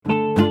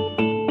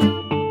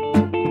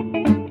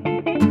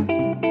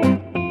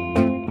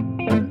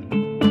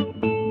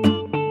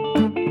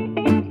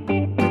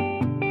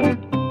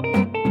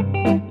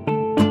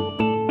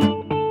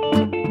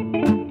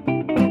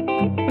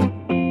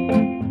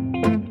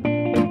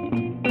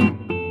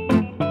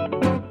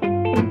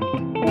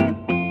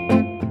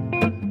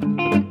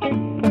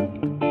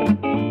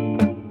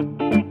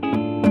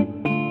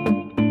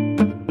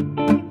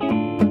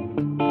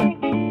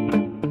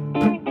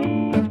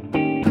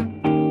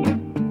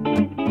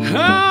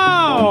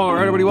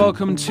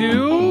welcome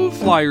to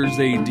Flyers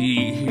AD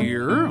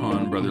here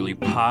on Brotherly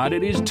Pod.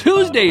 It is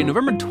Tuesday,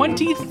 November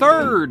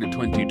 23rd,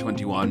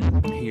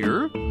 2021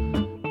 here,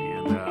 and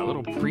a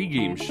little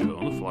pregame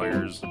show. The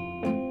Flyers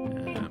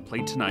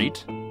play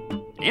tonight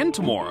and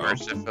tomorrow.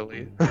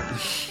 Mercifully.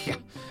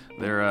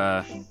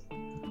 Yeah,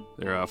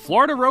 their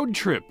Florida road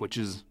trip, which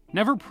is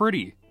never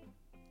pretty.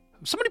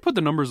 Somebody put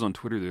the numbers on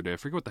Twitter the other day. I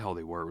forget what the hell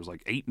they were. It was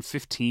like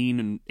 8-15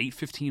 and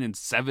 8-15 and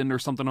 7 or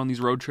something on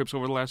these road trips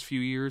over the last few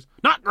years.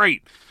 Not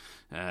great.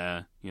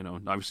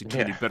 Obviously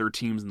two of the better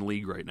teams in the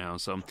league right now.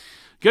 So,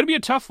 going to be a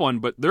tough one,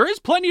 but there is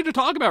plenty to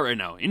talk about right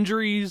now.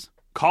 Injuries,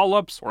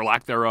 call-ups, or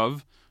lack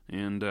thereof,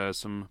 and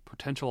some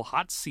potential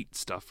hot seat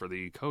stuff for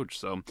the coach.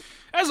 So,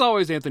 as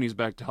always, Anthony's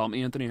back to help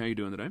me. Anthony, how you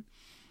doing today?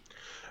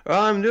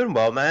 I'm doing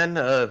well, man.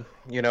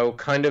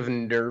 Kind of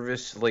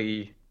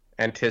nervously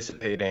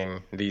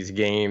anticipating these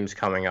games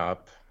coming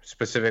up,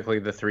 specifically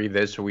the 3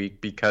 this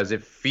week, because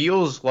it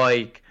feels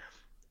like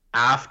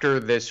after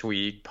this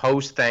week,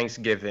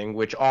 post-Thanksgiving,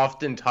 which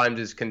oftentimes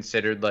is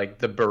considered like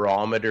the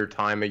barometer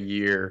time of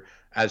year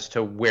as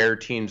to where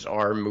teams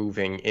are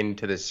moving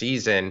into the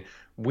season,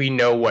 we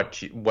know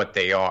what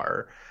they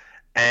are.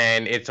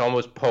 And it's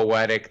almost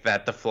poetic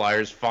that the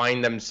Flyers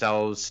find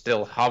themselves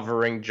still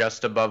hovering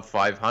just above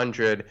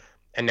 500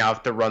 and now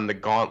have to run the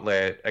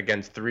gauntlet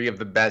against 3 of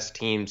the best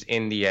teams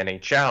in the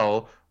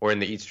NHL, or in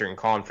the Eastern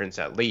Conference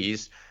at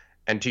least.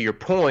 And to your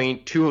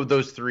point, 2 of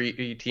those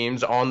 3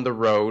 teams on the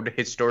road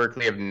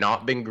historically have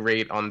not been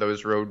great on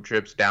those road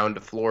trips down to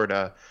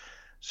Florida.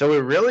 So it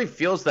really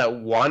feels that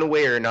one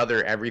way or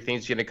another,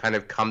 everything's going to kind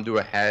of come to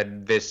a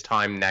head this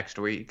time next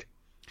week.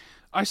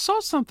 I saw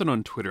something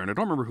on Twitter, and I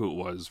don't remember who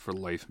it was for the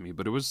life of me,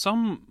 but it was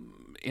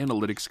some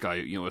analytics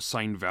guy,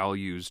 assigned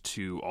values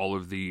to all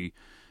of the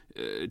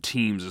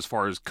teams as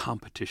far as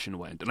competition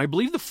went. And I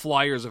believe the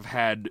Flyers have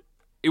had,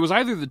 it was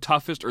either the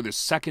toughest or the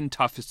second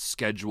toughest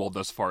schedule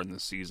thus far in the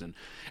season.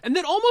 And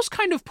that almost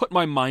kind of put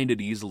my mind at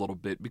ease a little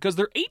bit, because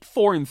they're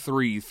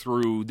 8-4-3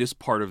 through this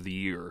part of the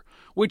year,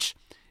 which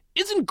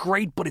isn't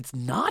great, but it's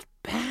not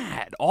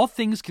bad, all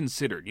things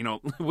considered.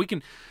 We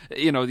can,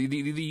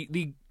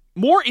 the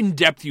more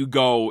in-depth you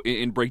go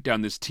and break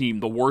down this team,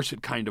 the worse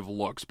it kind of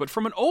looks. But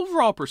from an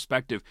overall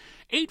perspective,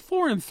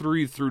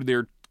 8-4-3 through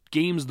their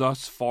games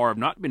thus far have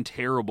not been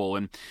terrible,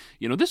 and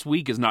this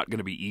week is not going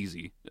to be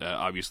easy,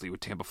 obviously,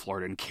 with Tampa,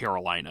 Florida, and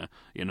Carolina,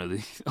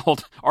 the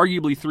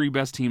arguably 3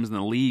 best teams in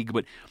the league.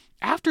 But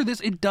after this,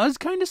 it does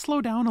kind of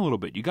slow down a little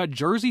bit. You got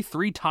Jersey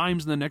 3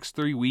 times in the next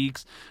 3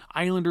 weeks,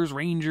 Islanders,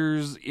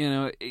 Rangers,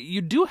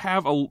 you do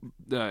have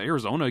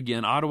Arizona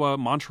again, Ottawa,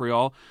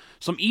 Montreal,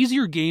 some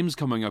easier games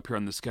coming up here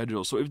on the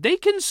schedule. So if they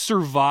can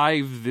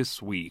survive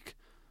this week,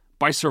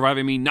 by survive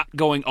I mean not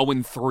going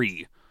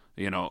 0-3,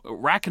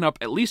 racking up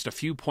at least a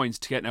few points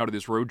to getting out of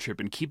this road trip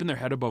and keeping their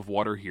head above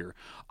water here,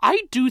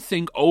 I do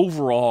think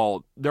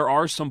overall there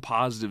are some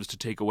positives to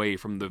take away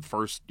from the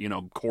first,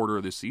 quarter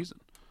of this season.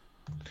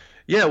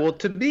 Yeah, well,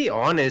 to be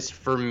honest,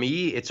 for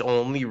me, it's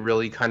only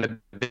really kind of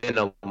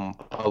been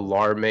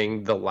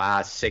alarming the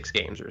last 6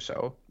 games or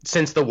so,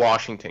 since the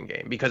Washington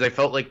game, because I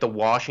felt like the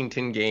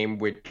Washington game,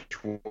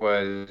 which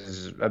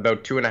was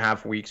about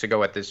 2.5 weeks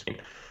ago at this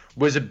point,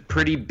 was a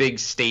pretty big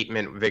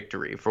statement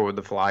victory for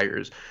the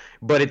Flyers.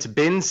 But it's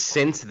been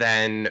since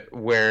then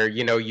where,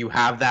 you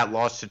have that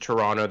loss to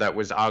Toronto that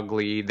was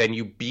ugly. Then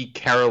you beat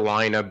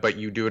Carolina, but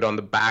you do it on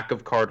the back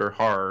of Carter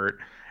Hart.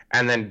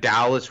 And then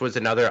Dallas was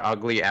another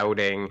ugly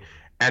outing.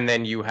 And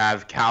then you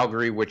have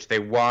Calgary, which they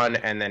won,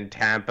 and then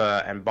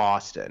Tampa and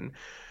Boston.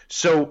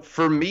 So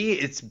for me,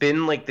 it's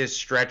been like this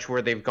stretch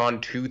where they've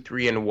gone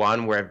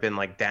 2-3-1, where I've been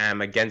like,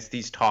 damn, against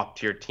these top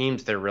tier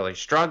teams, they're really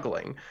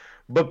struggling.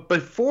 But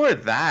before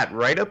that,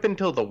 right up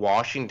until the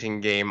Washington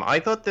game, I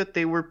thought that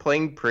they were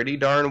playing pretty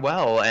darn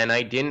well, and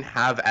I didn't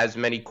have as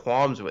many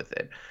qualms with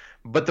it.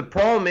 But the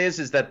problem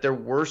is that there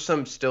were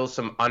still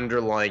some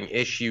underlying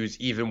issues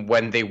even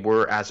when they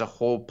were as a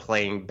whole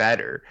playing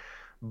better.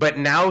 But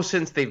now,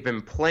 since they've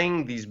been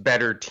playing these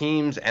better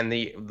teams and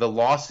the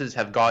losses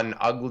have gotten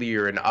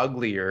uglier and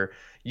uglier,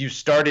 you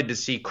started to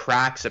see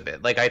cracks a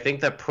bit. Like, I think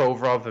that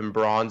Provorov and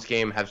Braun's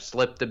game have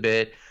slipped a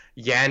bit.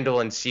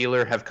 Yandel and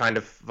Sealer have kind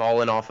of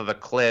fallen off of a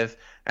cliff.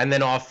 And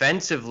then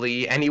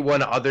offensively,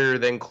 anyone other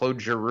than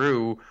Claude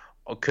Giroux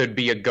could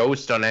be a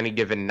ghost on any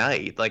given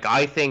night. Like,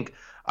 I think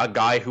a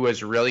guy who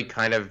has really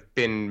kind of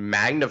been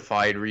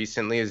magnified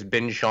recently has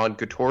been Sean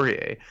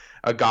Couturier,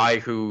 a guy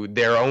who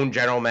their own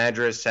general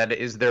manager has said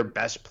is their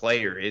best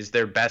player, is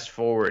their best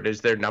forward,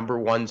 is their number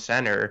 1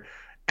 center.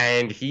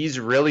 And he's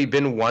really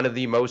been one of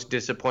the most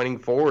disappointing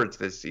forwards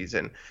this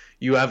season.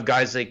 You have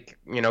guys like,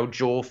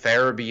 Joel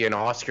Farabee and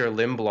Oscar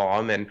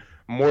Lindblom, and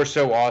more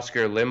so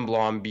Oscar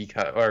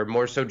Lindblom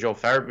more so Joel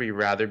Farabee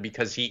rather,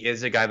 because he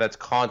is a guy that's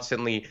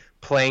constantly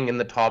playing in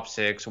the top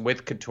 6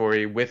 with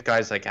Couturier, with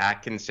guys like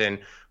Atkinson,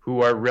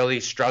 who are really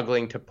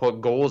struggling to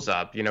put goals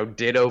up.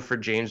 Ditto for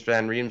James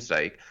Van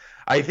Riemsdyk.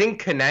 I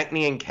think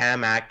Konechny and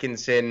Cam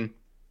Atkinson,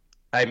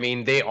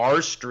 they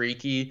are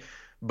streaky,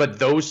 but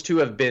those two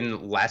have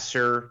been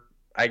lesser,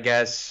 I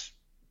guess,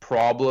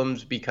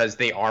 problems because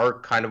they are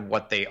kind of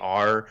what they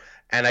are.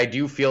 And I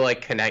do feel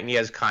like Konechny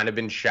has kind of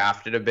been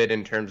shafted a bit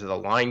in terms of the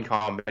line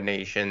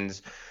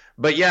combinations.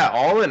 But yeah,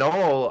 all in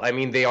all, I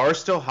mean, they are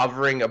still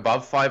hovering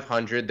above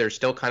 500. They're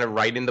still kind of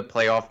right in the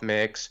playoff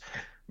mix.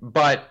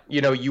 But,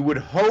 you know, you would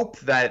hope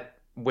that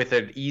with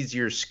an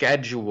easier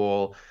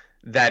schedule,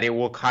 that it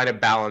will kind of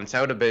balance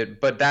out a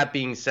bit. But that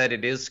being said,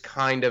 it is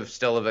kind of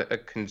still of a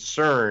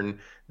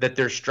concern that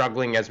they're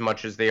struggling as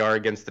much as they are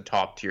against the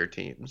top tier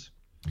teams.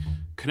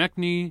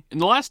 Konechny, in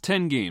the last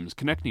 10 games,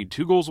 Konechny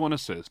 2 goals, 1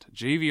 assist.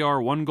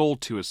 JVR 1 goal,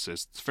 2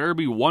 assists.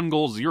 Farabee 1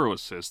 goal, 0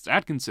 assists.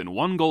 Atkinson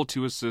 1 goal,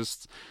 2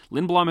 assists.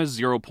 Lindblom has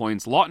 0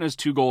 points. Lawton has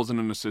 2 goals and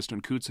an assist,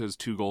 and Coots has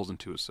 2 goals and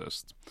 2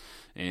 assists.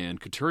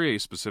 And Couturier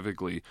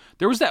specifically,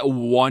 there was that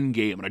one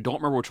game, and I don't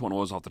remember which one it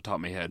was off the top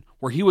of my head,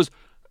 where he was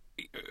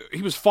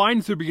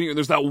fine through the beginning.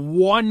 There's that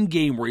one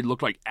game where he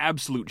looked like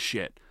absolute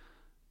shit.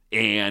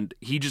 And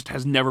he just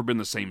has never been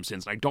the same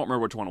since. I don't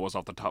remember which one it was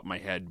off the top of my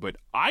head, but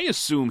I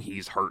assume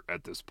he's hurt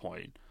at this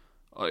point.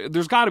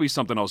 There's got to be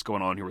something else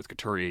going on here with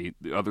Couturier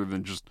other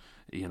than just,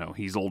 you know,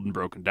 he's old and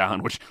broken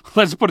down, which,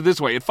 let's put it this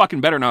way, it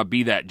fucking better not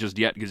be that just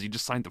yet because he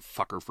just signed the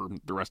fucker for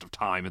the rest of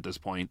time at this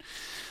point.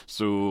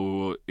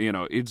 So, you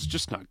know, it's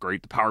just not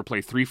great. The power play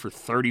 3 for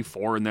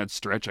 34 in that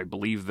stretch. I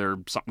believe they're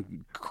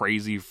something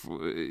crazy,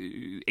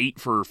 8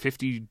 for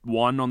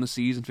 51 on the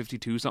season,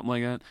 52, something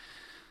like that.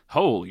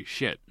 Holy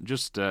shit.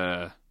 Just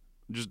the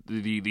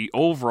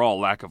overall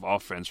lack of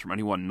offense from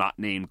anyone not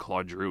named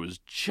Claude Giroux is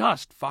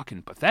just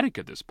fucking pathetic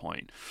at this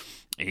point.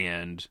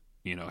 And,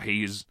 you know,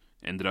 Hayes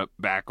ended up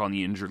back on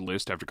the injured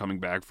list after coming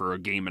back for a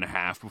game and a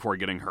half before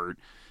getting hurt.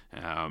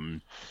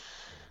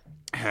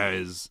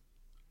 Has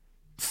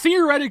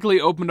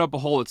theoretically opened up a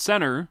hole at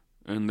center,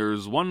 and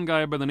there's one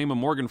guy by the name of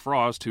Morgan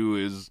Frost who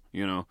is,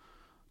 you know,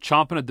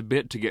 chomping at the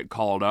bit to get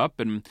called up,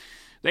 and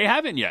they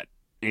haven't yet.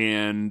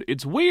 And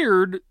it's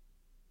weird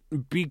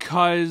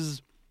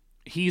because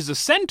he's a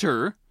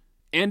center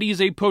and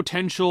he's a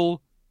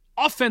potential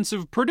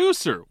offensive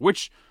producer,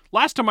 which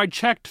last time I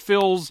checked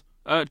fills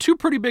 2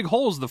 pretty big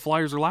holes the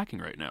Flyers are lacking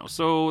right now.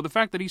 So the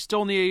fact that he's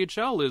still in the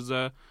AHL is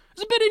a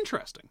bit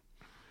interesting.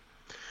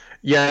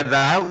 Yeah,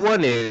 that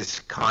one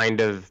is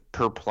kind of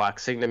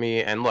perplexing to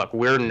me. And look,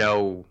 we're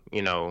no,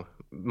 you know,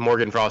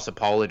 Morgan Frost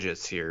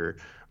apologists here,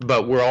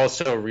 but we're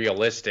also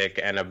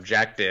realistic and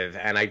objective.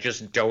 And I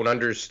just don't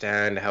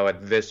understand how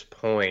at this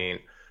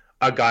point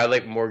a guy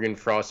like Morgan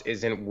Frost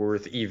isn't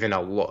worth even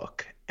a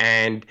look.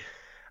 And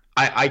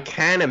I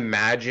can't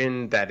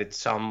imagine that it's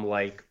some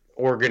like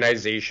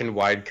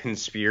organization-wide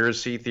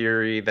conspiracy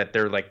theory that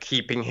they're like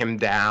keeping him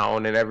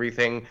down and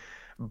everything.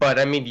 But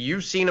I mean,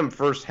 you've seen him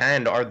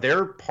firsthand. Are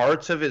there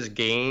parts of his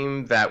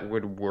game that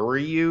would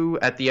worry you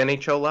at the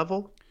NHL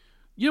level?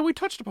 You know, we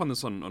touched upon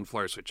this on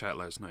Flyers Fight Chat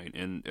last night,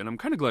 and I'm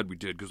kind of glad we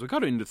did because we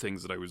got into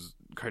things that I was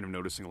kind of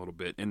noticing a little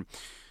bit. And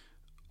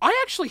I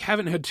actually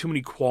haven't had too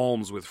many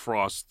qualms with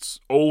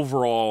Frost's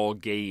overall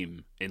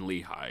game in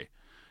Lehigh.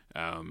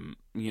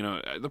 You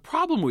know, the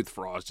problem with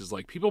Frost is,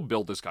 like, people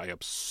build this guy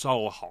up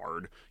so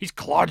hard. He's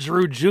Claude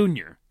Giroux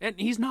Jr., and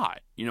he's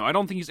not. You know, I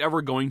don't think he's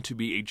ever going to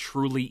be a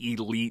truly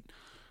elite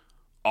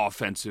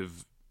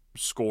offensive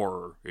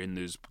scorer in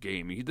this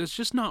game. That's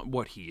just not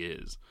what he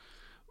is.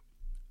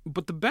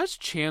 But the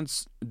best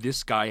chance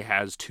this guy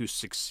has to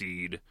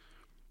succeed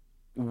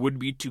would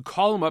be to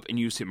call him up and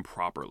use him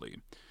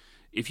properly.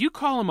 If you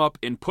call him up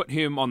and put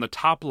him on the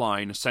top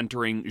line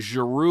centering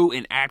Giroux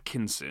and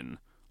Atkinson,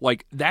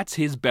 like, that's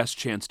his best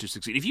chance to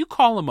succeed. If you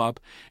call him up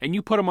and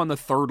you put him on the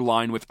third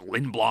line with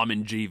Lindblom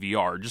and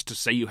JVR just to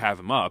say you have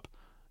him up,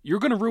 you're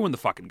going to ruin the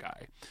fucking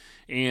guy.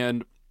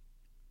 And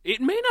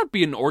it may not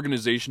be an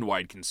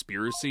organization-wide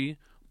conspiracy,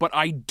 but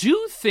I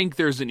do think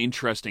there's an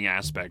interesting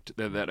aspect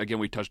that again,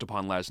 we touched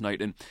upon last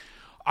night. And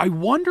I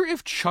wonder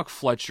if Chuck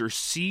Fletcher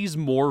sees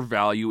more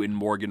value in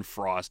Morgan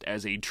Frost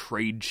as a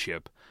trade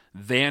chip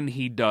than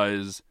he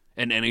does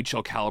an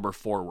NHL caliber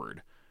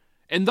forward.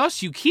 And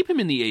thus you keep him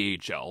in the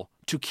AHL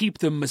to keep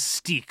the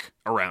mystique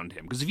around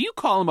him. Because if you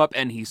call him up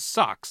and he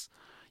sucks,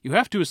 you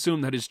have to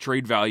assume that his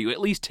trade value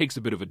at least takes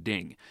a bit of a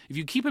ding. If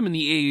you keep him in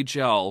the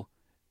AHL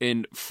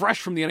and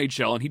fresh from the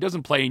NHL and he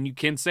doesn't play and you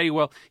can say,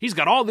 well, he's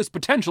got all this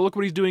potential, look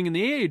what he's doing in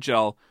the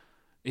AHL,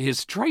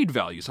 his trade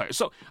value is higher.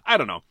 So, I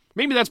don't know.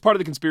 Maybe that's part of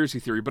the conspiracy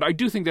theory, but I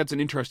do think that's an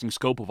interesting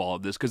scope of all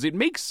of this because it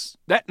makes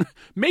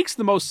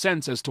the most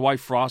sense as to why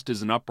Frost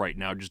isn't up right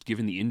now, just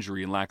given the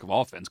injury and lack of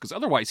offense. Because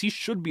otherwise, he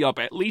should be up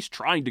at least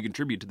trying to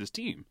contribute to this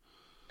team.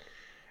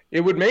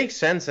 It would make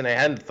sense, and I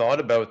hadn't thought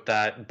about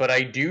that, but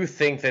I do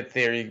think that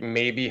they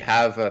maybe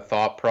have a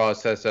thought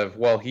process of,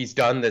 well, he's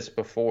done this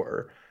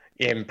before,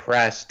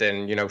 impressed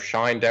and, you know,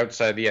 shined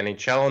outside the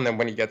NHL, and then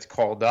when he gets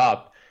called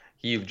up,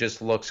 he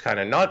just looks kind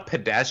of not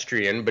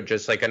pedestrian, but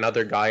just like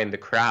another guy in the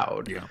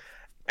crowd. Yeah.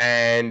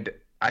 And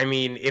I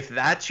mean, if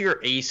that's your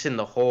ace in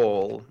the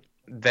hole,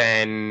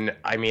 then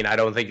I mean, I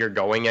don't think you're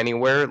going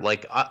anywhere.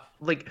 Like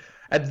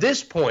at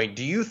this point,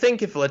 do you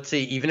think if, let's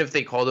say, even if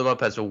they called him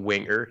up as a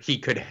winger, he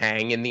could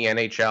hang in the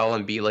NHL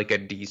and be like a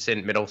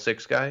decent middle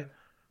six guy?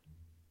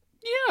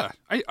 Yeah,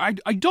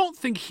 I don't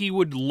think he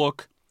would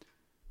look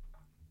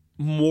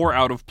more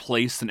out of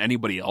place than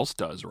anybody else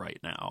does right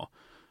now.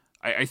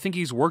 I think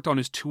he's worked on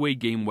his two-way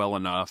game well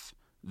enough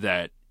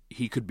that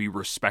he could be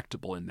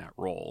respectable in that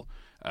role.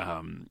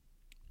 Again,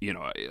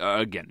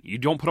 you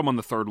don't put him on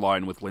the third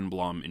line with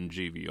Lindblom and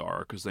JVR,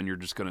 because then you're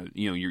just gonna,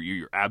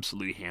 you're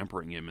absolutely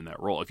hampering him in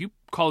that role. If you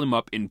call him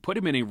up and put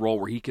him in a role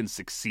where he can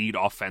succeed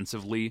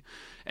offensively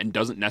and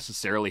doesn't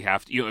necessarily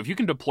have to, if you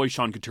can deploy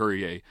Sean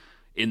Couturier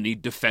in the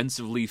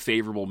defensively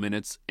favorable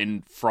minutes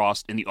and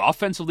Frost in the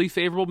offensively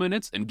favorable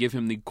minutes and give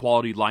him the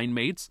quality line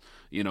mates,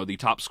 the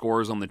top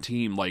scorers on the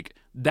team, like,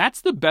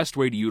 that's the best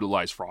way to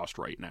utilize Frost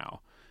right now.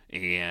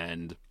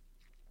 And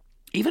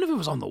even if it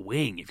was on the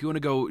wing, if you want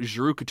to go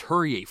Giroux,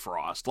 Couturier,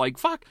 Frost, like,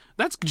 fuck,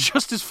 that's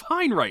just as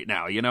fine right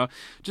now,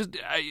 Just,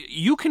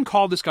 you can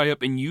call this guy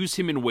up and use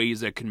him in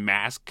ways that can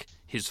mask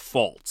his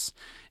faults.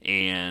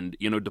 And,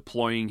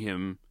 deploying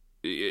him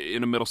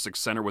in a middle six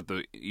center with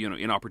the,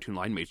 inopportune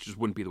line mates just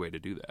wouldn't be the way to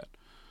do that.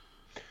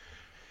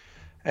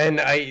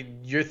 And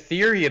your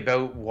theory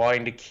about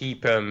wanting to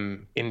keep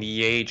him in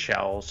the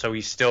AHL, so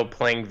he's still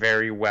playing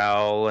very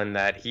well, and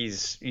that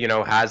he's,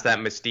 has that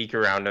mystique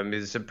around him,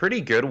 is a pretty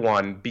good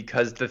one.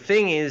 Because the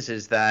thing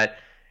is that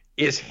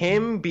is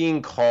him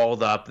being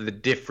called up the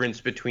difference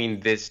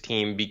between this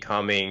team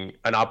becoming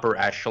an upper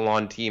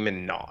echelon team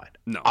and not?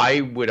 No,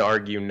 I would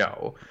argue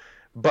no.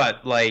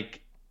 But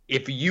like,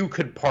 if you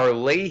could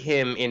parlay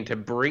him into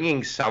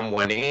bringing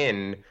someone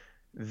in,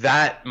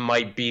 that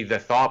might be the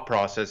thought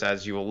process,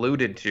 as you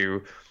alluded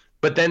to.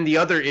 But then the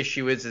other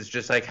issue is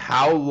just like,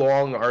 how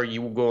long are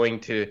you going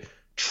to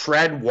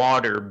tread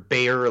water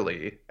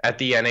barely at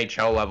the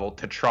NHL level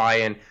to try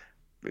and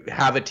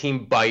have a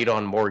team bite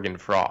on Morgan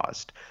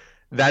Frost?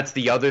 That's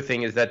the other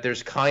thing, is that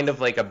there's kind of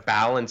like a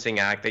balancing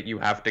act that you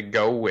have to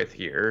go with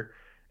here.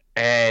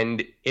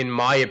 And in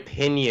my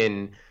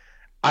opinion,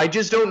 I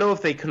just don't know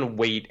if they can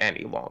wait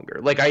any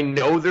longer. Like, I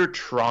know they're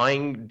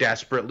trying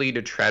desperately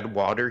to tread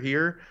water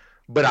here,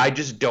 but I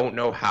just don't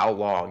know how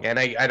long. And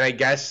I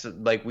guess,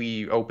 like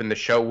we opened the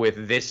show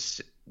with,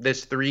 this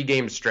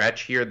 3-game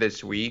stretch here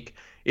this week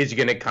is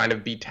going to kind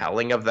of be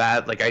telling of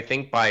that. Like, I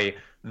think by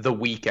the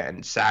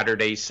weekend,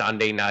 Saturday,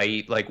 Sunday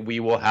night, like, we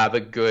will have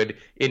a good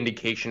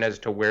indication as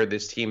to where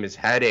this team is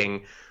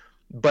heading.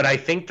 But I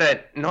think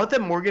that, not that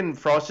Morgan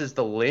Frost is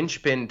the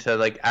linchpin to,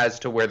 like, as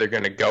to where they're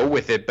going to go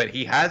with it, but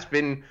he has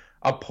been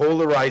a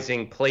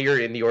polarizing player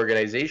in the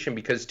organization,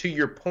 because, to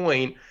your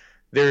point,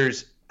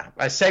 there's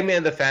a segment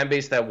of the fan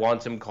base that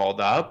wants him called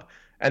up,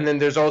 and then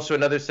there's also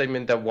another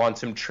segment that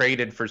wants him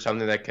traded for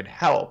something that could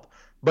help.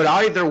 But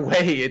either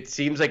way, it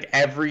seems like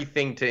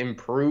everything to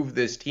improve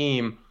this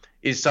team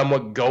is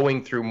somewhat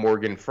going through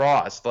Morgan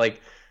Frost. Like,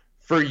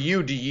 for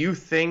you, do you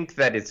think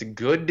that it's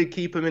good to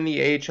keep him in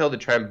the AHL to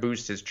try and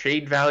boost his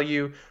trade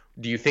value?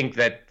 Do you think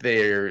that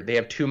they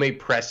have too many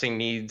pressing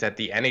needs at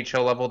the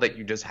NHL level that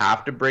you just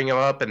have to bring him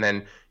up and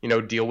then,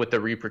 deal with the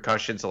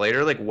repercussions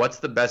later? Like, what's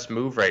the best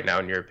move right now,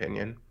 in your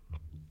opinion?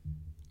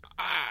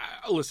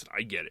 Listen,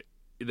 I get it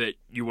that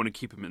you want to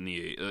keep him in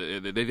the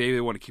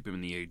they want to keep him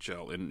in the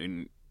AHL,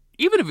 and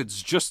even if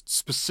it's just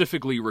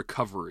specifically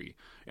recovery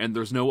and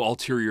there's no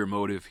ulterior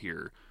motive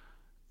here,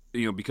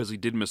 because he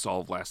did miss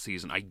all of last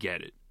season, I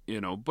get it,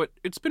 but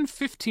it's been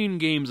 15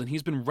 games and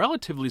he's been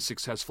relatively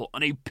successful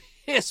on a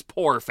piss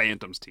poor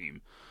Phantoms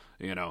team.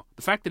 The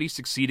fact that he's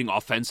succeeding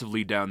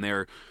offensively down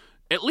there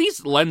at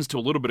least lends to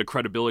a little bit of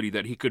credibility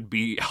that he could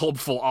be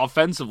helpful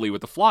offensively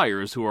with the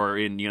Flyers, who are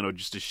in,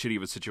 just as shitty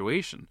of a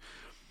situation.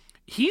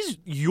 He's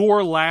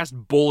your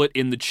last bullet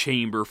in the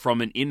chamber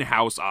from an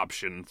in-house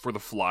option for the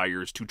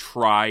Flyers to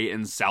try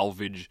and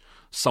salvage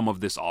some of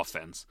this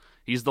offense.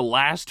 He's the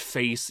last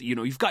face,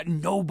 you've got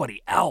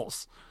nobody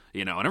else,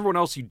 and everyone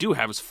else you do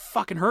have is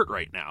fucking hurt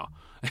right now.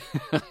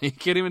 You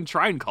can't even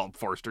try and call him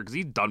Forster because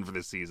he's done for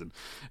this season.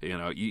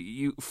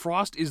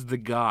 Frost is the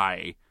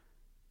guy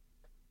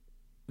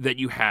that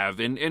you have,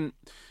 and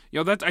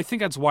that, I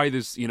think that's why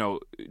this,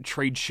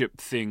 trade ship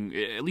thing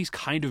at least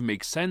kind of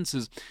makes sense.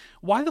 Is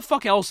why the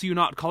fuck else do you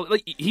not call it?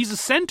 Like, he's a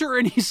center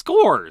and he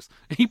scores.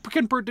 He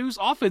can produce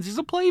offense. He's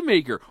a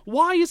playmaker.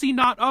 Why is he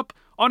not up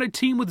on a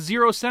team with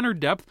zero center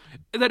depth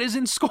that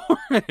isn't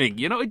scoring?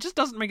 It just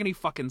doesn't make any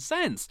fucking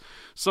sense.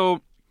 So,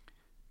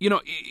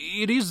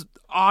 it is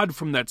odd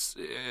from that,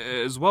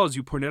 as well, as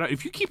you pointed out.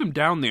 If you keep him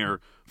down there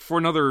for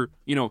another,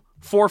 4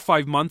 or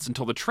 5 months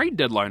until the trade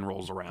deadline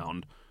rolls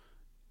around,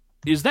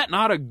 is that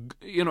not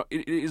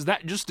is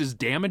that just as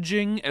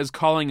damaging as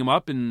calling him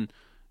up and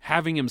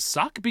having him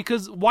suck?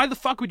 Because why the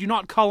fuck would you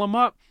not call him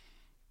up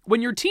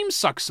when your team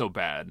sucks so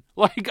bad?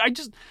 Like,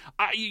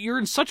 you're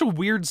in such a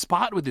weird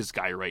spot with this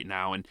guy right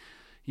now, and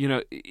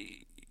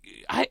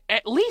I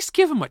at least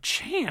give him a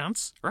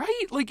chance,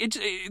 right? Like,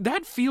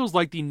 that feels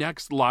like the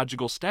next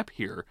logical step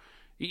here.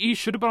 He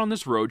should have been on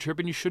this road trip,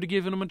 and you should have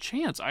given him a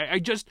chance. I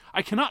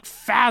cannot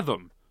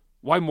fathom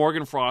why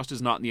Morgan Frost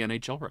is not in the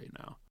NHL right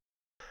now.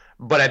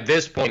 But at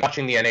this point,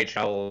 watching the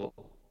NHL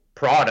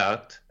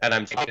product, and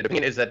I'm saying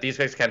it, is that these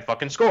guys can't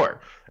fucking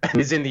score.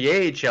 And is in the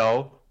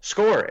AHL,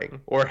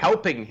 scoring or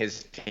helping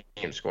his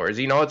team score. Is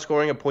he not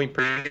scoring a point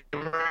per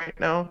game right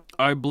now?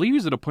 I believe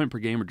he's at a point per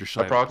game or just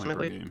shy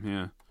Approximately. of a point per game.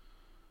 Yeah.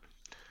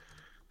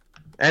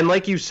 And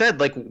like you said,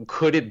 like,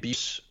 could it be,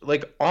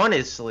 like,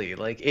 honestly,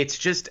 like, it's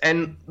just,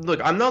 and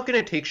look, I'm not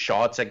going to take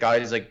shots at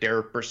guys like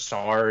Derek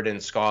Brassard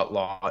and Scott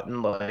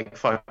Lawton. Like,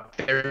 fuck,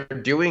 they're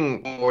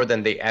doing more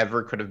than they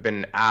ever could have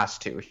been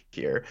asked to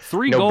here.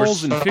 3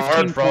 goals and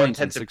 15 for all points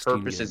in intents and 16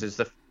 purposes games. is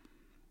the,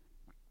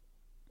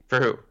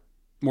 for who?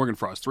 Morgan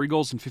Frost, 3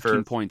 goals and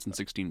 15 points in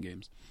 16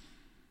 games.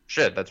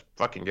 Shit, that's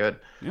fucking good.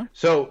 Yeah.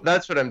 So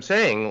that's what I'm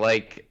saying.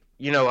 Like,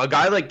 you know, a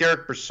guy like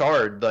Derek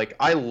Brassard, like,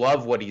 I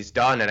love what he's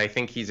done, and I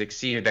think he's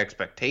exceeded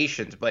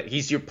expectations, but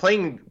you're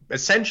playing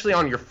essentially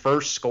on your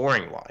first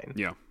scoring line.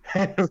 Yeah.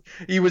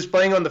 He was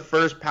playing on the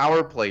first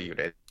power play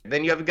unit.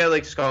 Then you have a guy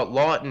like Scott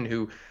Lawton,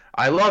 who,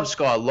 I love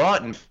Scott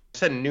Lawton. I've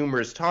said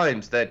numerous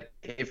times that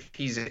if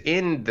he's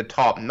in the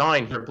top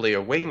 9, he'll play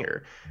a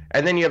winger.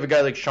 And then you have a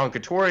guy like Sean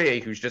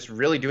Couturier, who's just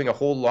really doing a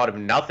whole lot of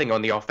nothing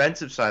on the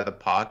offensive side of the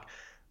puck.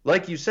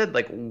 Like you said,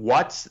 like,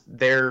 what's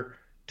there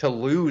to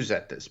lose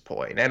at this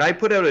point? And I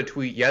put out a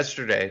tweet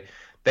yesterday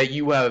that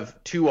you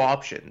have 2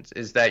 options,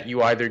 is that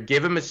you either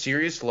give him a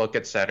serious look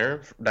at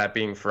center, that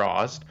being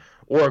Frost,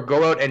 or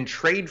go out and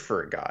trade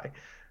for a guy.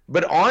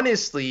 But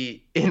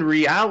honestly, in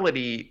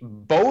reality,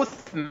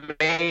 both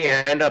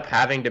may end up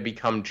having to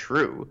become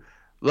true.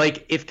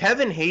 Like, if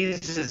Kevin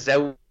Hayes is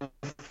out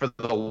for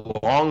the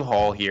long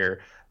haul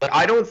here, but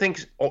I don't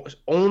think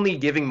only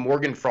giving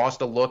Morgan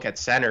Frost a look at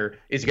center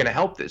is going to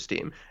help this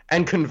team.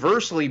 And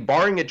conversely,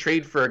 barring a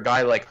trade for a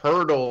guy like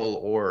Hurdle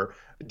or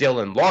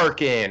Dylan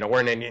Larkin or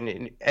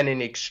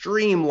an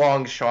extreme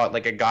long shot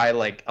like a guy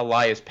like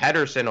Elias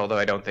Pettersson, although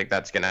I don't think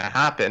that's going to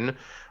happen.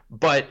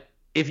 But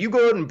if you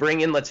go out and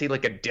bring in, let's say,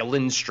 like a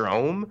Dylan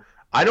Strome,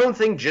 I don't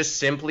think just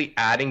simply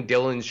adding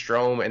Dylan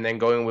Strome and then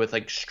going with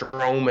like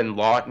Strome and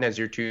Lawton as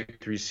your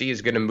 2-3C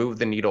is going to move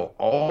the needle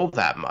all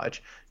that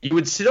much. You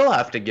would still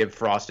have to give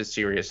Frost a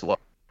serious look.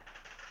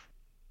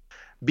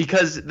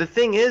 Because the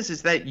thing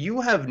is that you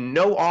have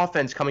no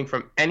offense coming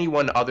from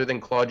anyone other than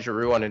Claude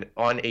Giroux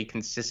on a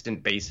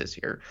consistent basis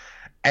here.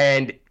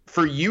 And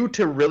for you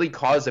to really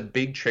cause a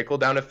big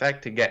trickle-down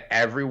effect to get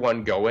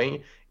everyone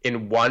going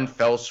in one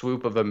fell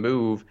swoop of a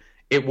move,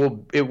 it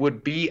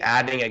would be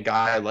adding a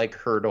guy like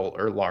Hurdle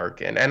or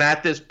Larkin. And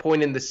at this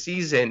point in the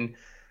season,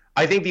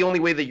 I think the only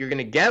way that you're going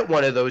to get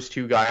one of those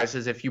 2 guys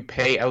is if you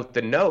pay out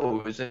the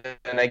nose.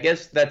 And I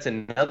guess that's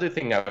another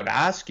thing I would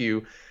ask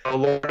you. A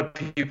lot of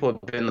people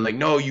have been like,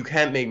 no, you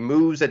can't make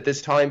moves at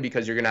this time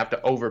because you're going to have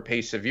to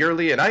overpay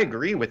severely. And I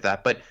agree with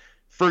that. But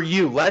for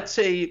you, let's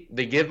say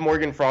they give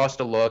Morgan Frost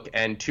a look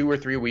and 2 or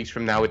 3 weeks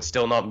from now, it's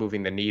still not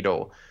moving the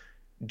needle.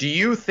 Do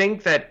you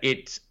think that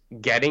it's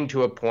getting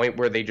to a point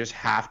where they just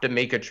have to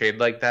make a trade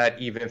like that,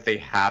 even if they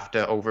have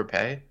to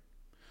overpay?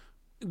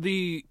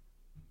 The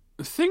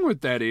thing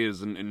with that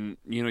is, and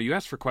you know, you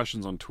asked for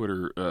questions on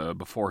Twitter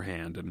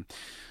beforehand, and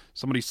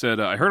somebody said,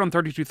 I heard on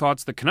 32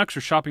 Thoughts the Canucks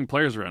are shopping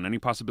players around. Any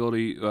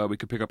possibility we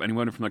could pick up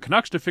anyone from the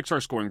Canucks to fix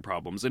our scoring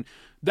problems? And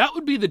that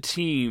would be the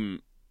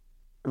team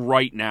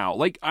right now.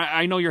 Like,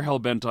 I know you're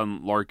hell-bent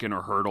on Larkin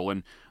or Hurdle,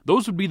 and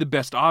those would be the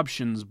best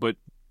options, but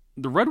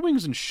the Red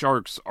Wings and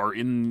Sharks are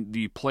in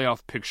the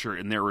playoff picture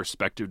in their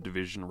respective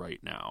division right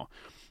now.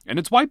 And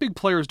it's why big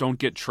players don't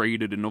get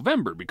traded in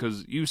November,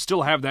 because you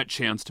still have that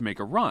chance to make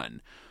a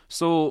run.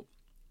 So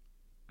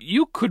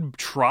you could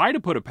try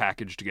to put a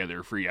package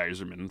together for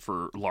Yzerman,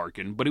 for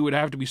Larkin, but it would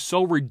have to be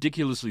so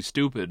ridiculously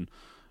stupid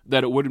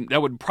that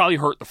that would probably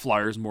hurt the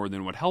Flyers more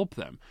than it would help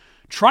them.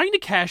 Trying to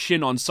cash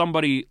in on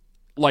somebody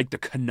like the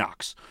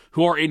Canucks,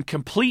 who are in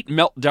complete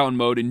meltdown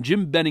mode, and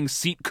Jim Benning's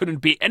seat couldn't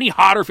be any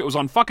hotter if it was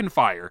on fucking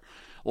fire.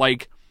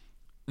 Like,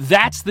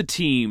 that's the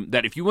team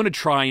that if you want to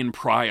try and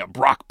pry a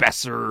Brock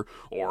Besser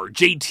or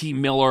JT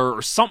Miller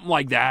or something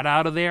like that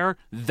out of there,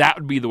 that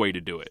would be the way to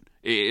do it.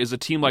 Is a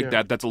team like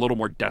that that's a little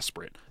more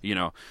desperate, you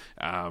know.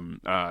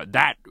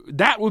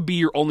 That would be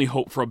your only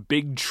hope for a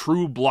big,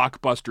 true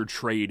blockbuster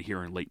trade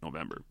here in late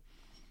November.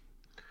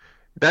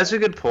 That's a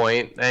good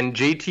point, and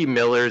JT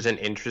Miller is an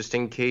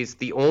interesting case.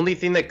 The only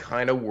thing that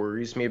kind of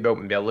worries me about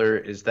Miller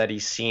is that he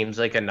seems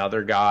like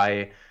another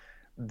guy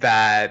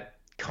that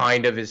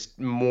kind of is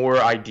more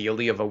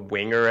ideally of a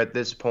winger at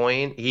this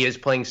point. He is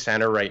playing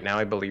center right now.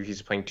 I believe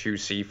he's playing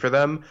 2C for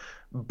them,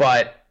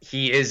 but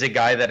he is a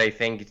guy that I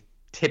think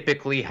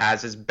typically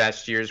has his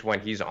best years when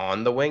he's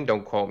on the wing.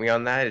 Don't quote me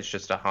on that. It's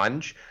just a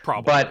hunch.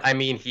 Probably. But I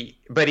mean, he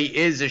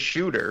is a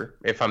shooter,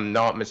 if I'm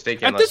not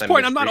mistaken. At this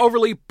point, I'm not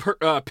overly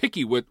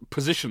picky with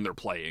position they're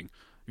playing.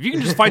 If you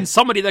can just find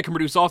somebody that can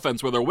produce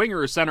offense, whether a winger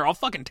or center, I'll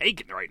fucking take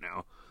it right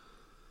now.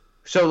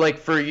 So, like,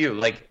 for you,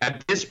 like,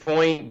 at this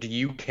point, do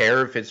you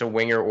care if it's a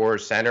winger or a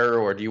center,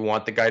 or do you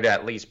want the guy to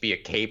at least be a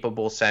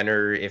capable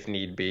center if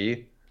need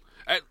be?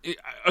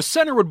 A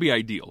center would be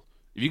ideal.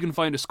 If you can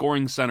find a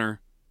scoring center,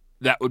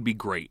 that would be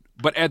great.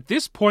 But at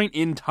this point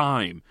in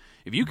time,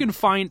 if you can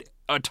find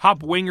a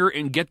top winger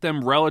and get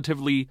them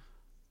relatively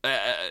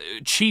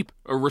cheap,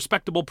 a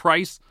respectable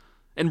price,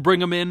 and bring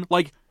them in,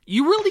 like,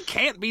 You really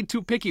can't be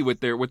too picky with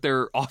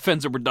their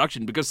offensive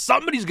production because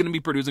somebody's going to be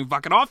producing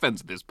fucking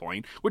offense at this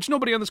point, which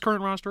nobody on this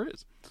current roster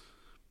is.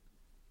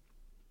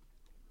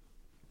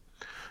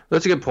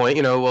 That's a good point.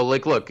 Well,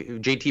 like, look,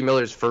 JT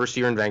Miller's first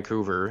year in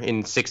Vancouver,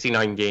 in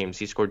 69 games,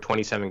 he scored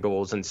 27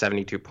 goals and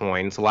 72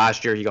 points.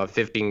 Last year, he got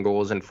 15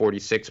 goals and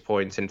 46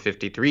 points in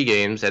 53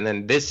 games. And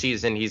then this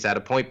season, he's at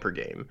a point per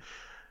game.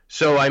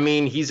 So, I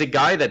mean, he's a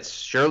guy that's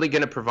surely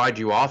going to provide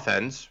you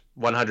offense,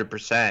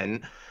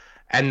 100%.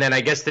 And then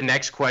I guess the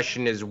next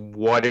question is,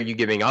 what are you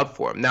giving up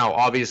for him? Now,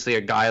 obviously,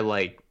 a guy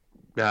like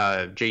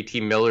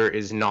JT Miller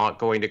is not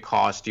going to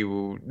cost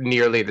you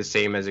nearly the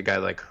same as a guy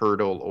like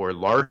Hertl or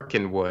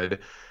Larkin would.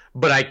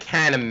 But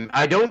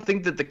I don't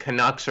think that the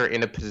Canucks are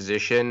in a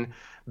position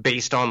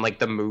based on like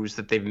the moves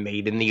that they've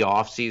made in the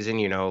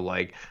offseason,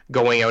 like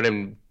going out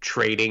and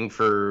trading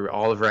for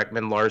Oliver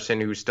Ekman-Larsson,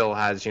 who still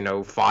has,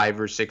 5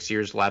 or 6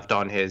 years left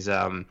on his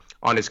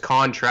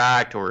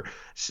contract, or,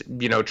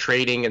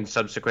 trading and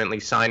subsequently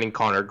signing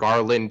Connor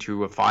Garland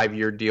to a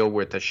 5-year deal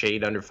worth a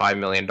shade under $5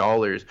 million.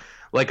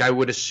 Like, I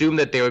would assume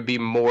that they would be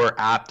more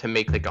apt to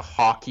make like a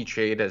hockey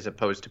trade as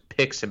opposed to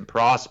picks and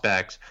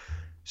prospects.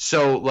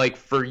 So, like,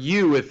 for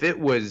you, if it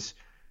was,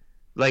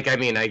 like, I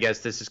mean, I guess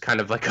this is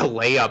kind of like a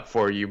layup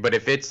for you, but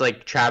if it's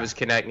like Travis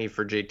Konecny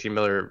for JT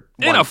Miller,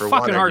 in a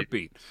fucking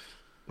heartbeat.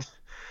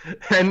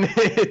 And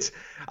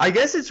I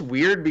guess it's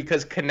weird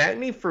because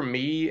Konecny for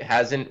me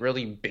hasn't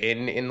really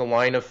been in the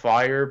line of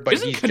fire, but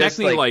isn't he's Konecny just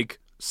like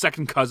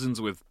second cousins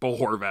with Bo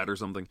Horvat or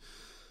something?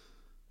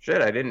 Shit,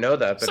 I didn't know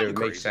that, but it would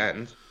make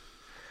sense.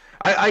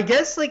 I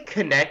guess like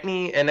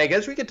Konecny, and I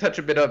guess we could touch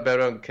a bit about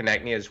on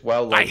Konecny as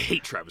well. Like, I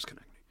hate Travis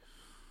Konecny.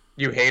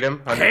 You hate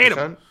him? 100%? Hate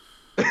him.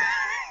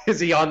 Is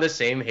he on the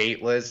same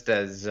hate list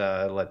as,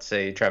 let's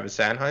say, Travis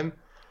Sanheim?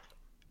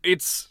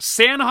 It's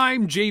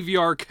Sanheim,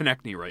 JVR,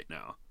 Konecny right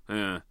now.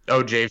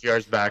 Oh,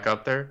 JVR's back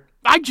up there?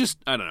 I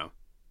don't know.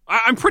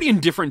 I'm pretty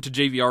indifferent to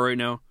JVR right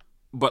now,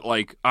 but,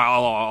 like,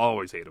 I'll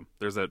always hate him.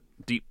 There's that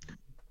deep,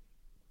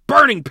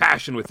 burning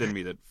passion within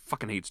me that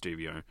fucking hates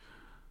JVR.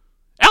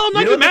 Hell, I'm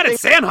not even mad at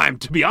Sanheim,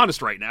 to be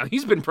honest, right now.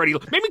 He's been pretty...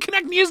 Maybe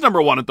Konecny is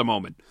number one at the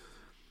moment.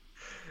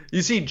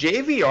 You see,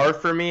 JVR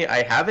for me,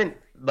 I haven't,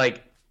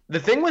 like... The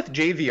thing with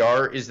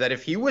JVR is that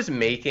if he was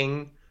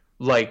making,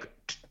 like,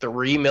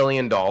 $3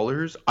 million,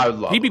 I would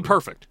love He'd be him.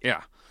 perfect,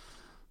 yeah.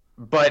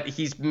 But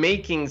he's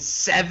making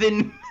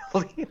 $7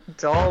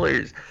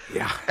 million.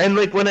 Yeah. And,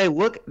 like, when I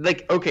look,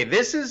 like, okay,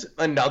 this is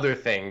another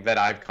thing that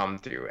I've come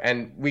to.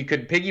 And we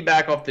could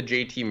piggyback off the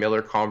JT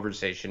Miller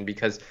conversation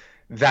because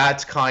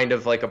that's kind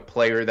of like a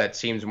player that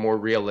seems more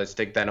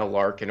realistic than a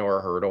Larkin or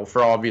a Hertl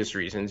for obvious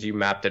reasons. You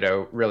mapped it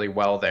out really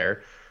well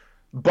there.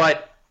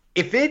 But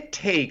if it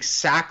takes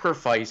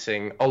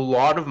sacrificing a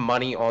lot of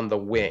money on the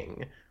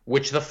wing,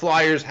 which the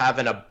Flyers have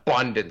an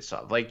abundance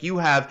of, like you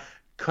have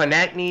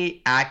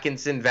Konecny,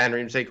 Atkinson, Van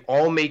Riemsdyk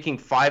all making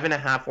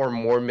 $5.5 or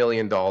more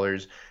million.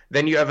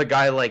 Then you have a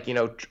guy like,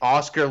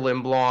 Oscar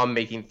Lindblom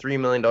making $3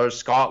 million,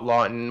 Scott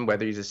Laughton,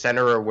 whether he's a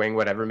center or a wing,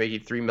 whatever,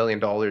 making $3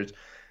 million.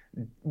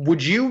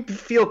 Would you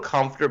feel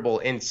comfortable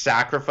in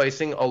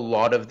sacrificing a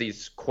lot of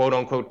these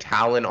quote-unquote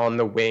talent on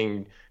the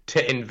wing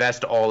to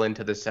invest all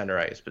into the center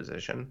ice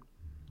position?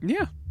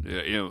 Yeah,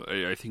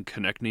 I think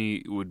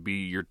Konecny would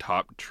be your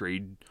top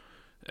trade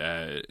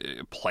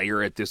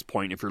player at this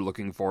point if you're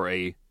looking for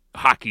a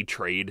hockey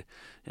trade.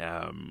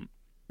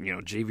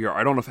 JVR,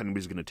 I don't know if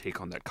anybody's going to take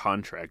on that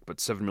contract, but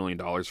 $7 million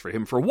for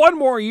him for one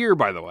more year,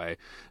 by the way,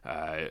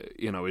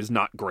 is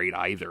not great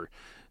either.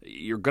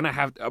 You're going to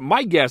have...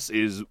 my guess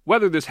is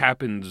whether this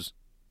happens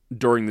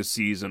during the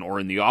season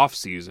or in the off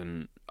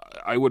season,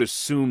 I would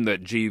assume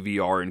that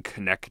JVR and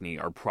Konecny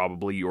are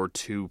probably your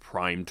two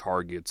prime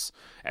targets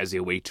as a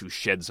way to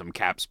shed some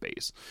cap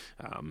space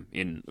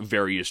in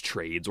various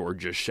trades or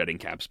just shedding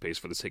cap space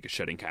for the sake of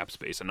shedding cap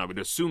space. And I would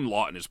assume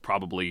Laughton is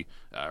probably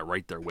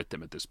right there with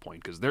them at this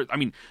point because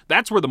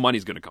that's where the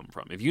money's going to come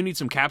from. If you need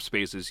some cap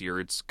space this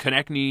year, it's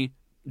Konecny,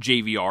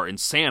 JVR, and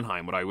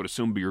Sanheim, what I would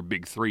assume be your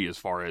big three as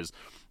far as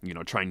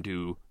trying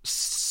to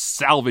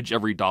salvage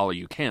every dollar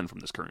you can from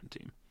this current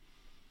team.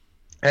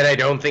 And I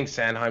don't think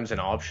Sanheim's an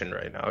option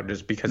right now,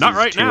 just because not he's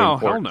right too now.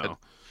 important. Hell no.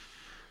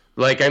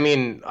 Like, I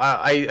mean,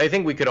 I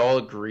think we could all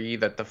agree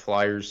that the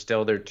Flyers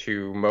still their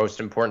two most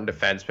important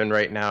defensemen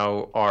right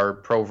now are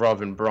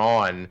Provorov and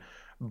Braun.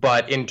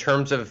 But in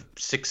terms of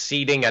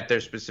succeeding at their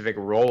specific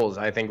roles,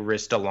 I think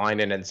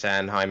Ristolainen and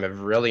Sanheim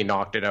have really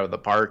knocked it out of the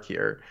park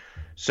here.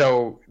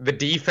 So the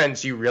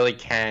defense you really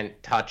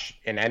can't touch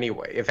in any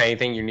way. If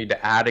anything, you need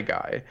to add a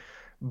guy.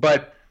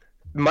 But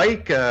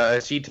Mike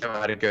Acito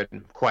had a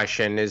good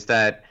question, is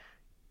that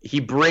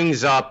he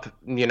brings up,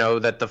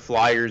 that the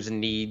Flyers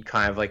need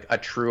kind of like a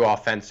true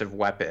offensive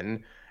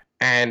weapon,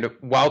 and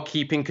while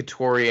keeping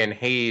Couturier and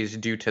Hayes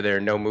due to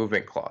their no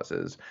movement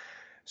clauses.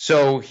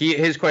 So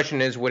his question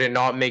is, would it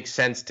not make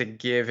sense to,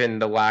 given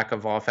the lack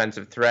of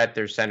offensive threat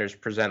their centers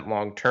present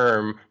long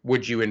term,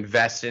 would you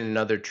invest in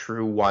another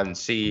true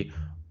 1C,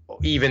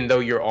 even though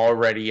you're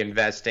already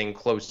investing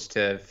close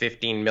to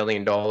 $15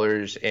 million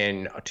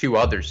in two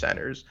other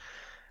centers?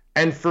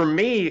 And for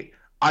me,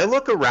 I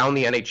look around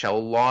the NHL a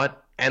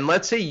lot, and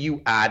let's say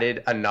you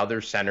added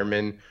another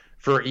centerman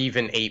for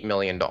even $8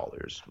 million.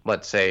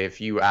 Let's say if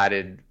you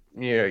added,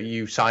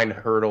 you signed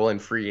Hurdle in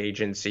free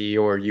agency,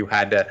 or you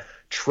had to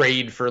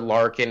trade for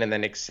Larkin and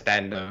then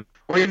extend him,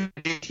 or you had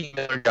a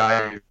Miller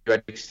guy you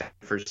had to extend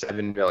for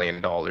 $7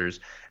 million,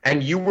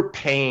 and you were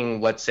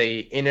paying, let's say,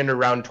 in and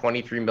around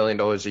 $23 million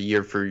a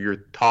year for your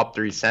top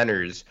three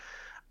centers.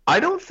 I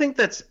don't think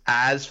that's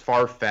as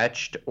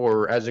far-fetched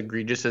or as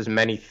egregious as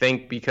many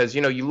think, because,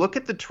 you look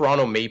at the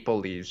Toronto Maple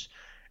Leafs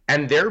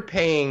and they're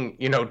paying,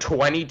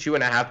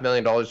 $22.5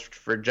 million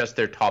for just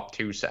their top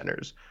two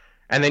centers.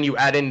 And then you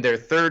add in their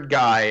third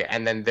guy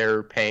and then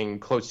they're paying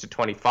close to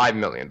 $25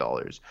 million.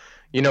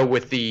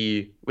 With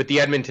the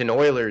Edmonton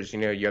Oilers,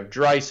 you have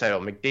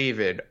Draisaitl,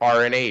 McDavid,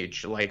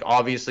 RNH. Like,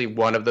 obviously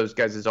one of those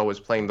guys is always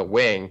playing the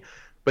wing,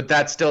 but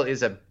that still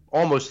is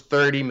almost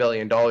 $30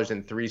 million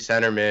in three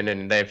centermen.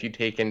 And then if you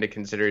take into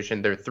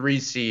consideration their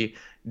 3C,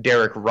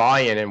 Derek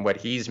Ryan, and what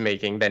he's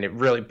making, then it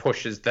really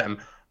pushes them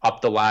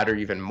up the ladder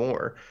even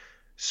more.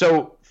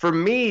 So for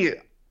me,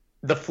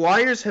 the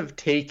Flyers have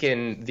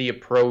taken the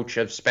approach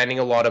of spending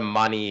a lot of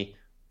money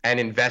and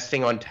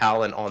investing on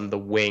talent on the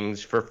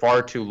wings for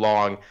far too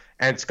long,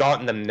 and it's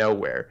gotten them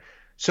nowhere.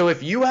 So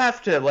if you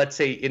have to, let's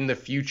say in the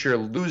future,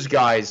 lose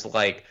guys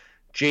like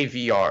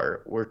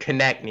JVR or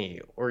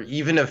Konechny or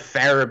even a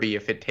Farabee,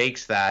 if it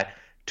takes that,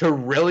 to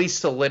really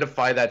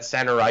solidify that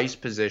center ice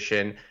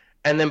position,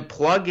 and then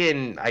plug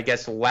in, I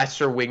guess,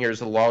 lesser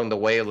wingers along the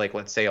way, like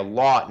let's say a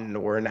Lawton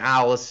or an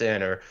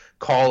Allison, or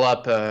call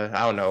up, I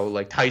don't know,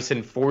 like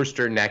Tyson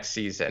Forster next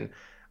season.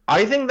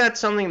 I think that's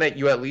something that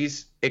you at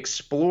least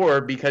explore,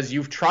 because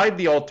you've tried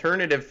the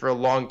alternative for a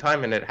long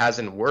time and it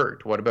hasn't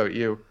worked. What about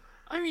you?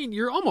 I mean,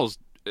 you're almost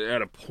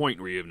at a point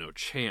where you have no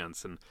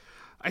chance, and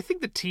I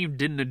think the team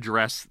didn't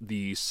address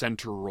the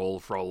center role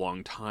for a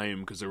long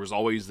time because there was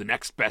always the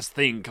next best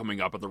thing coming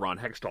up at the Ron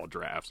Hextall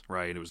drafts,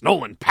 right? It was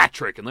Nolan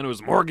Patrick, and then it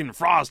was Morgan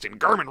Frost and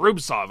German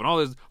Rubtsov and all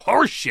this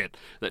horse shit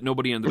that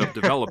nobody ended up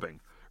developing,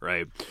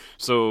 right?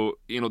 So,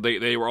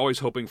 they were always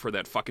hoping for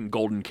that fucking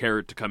golden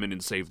carrot to come in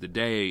and save the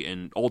day,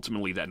 and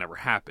ultimately that never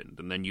happened.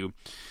 And then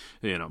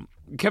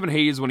Kevin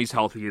Hayes, when he's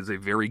healthy, is a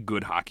very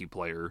good hockey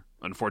player.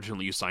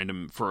 Unfortunately, you signed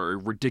him for a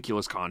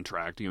ridiculous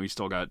contract. He's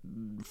still got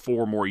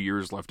 4 more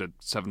years left at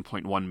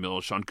 $7.1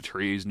 million. Sean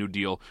Couturier's new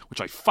deal,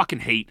 which I fucking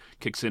hate,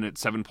 kicks in at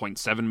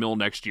 $7.7 million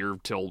next year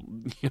till,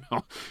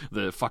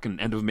 the fucking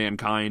end of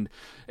mankind.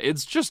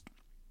 It's just,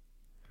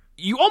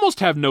 you almost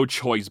have no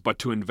choice but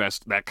to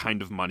invest that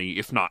kind of money,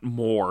 if not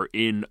more,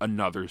 in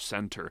another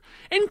center.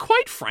 And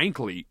quite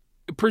frankly,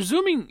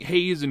 presuming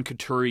Hayes and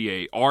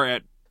Couturier are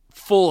at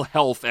full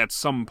health at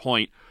some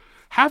point,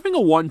 having a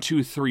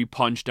 1-2-3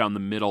 punch down the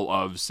middle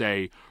of,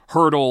 say,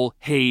 Hurdle,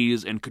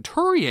 Hayes, and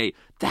Couturier,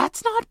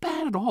 that's not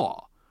bad at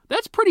all.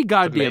 That's pretty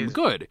goddamn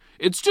good.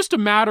 It's just a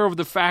matter of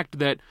the fact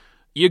that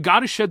you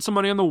gotta shed some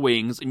money on the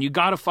wings, and you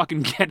gotta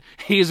fucking get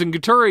Hayes and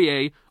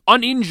Couturier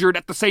uninjured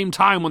at the same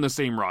time on the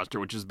same roster,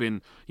 which has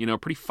been,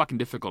 pretty fucking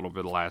difficult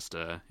over the last,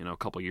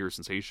 couple years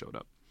since Hayes showed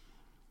up.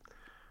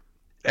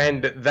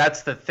 And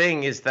that's the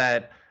thing, is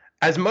that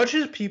as much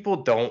as people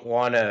don't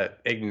want to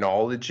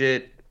acknowledge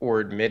it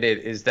or admit it,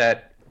 is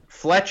that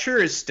Fletcher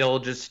is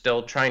still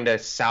trying to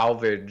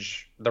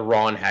salvage the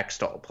Ron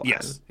Hextall plan.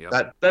 Yes.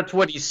 Yep. That's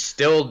what he's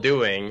still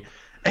doing.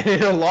 And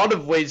in a lot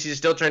of ways, he's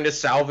still trying to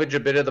salvage a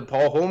bit of the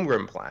Paul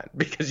Holmgren plan,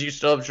 because you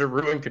still have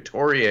Giroux and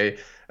Couturier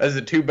as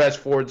the two best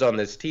forwards on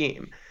this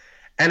team.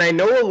 And I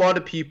know a lot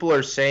of people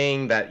are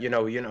saying that,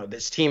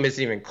 this team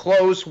isn't even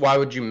close. Why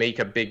would you make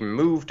a big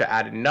move to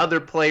add another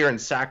player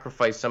and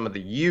sacrifice some of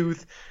the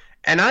youth?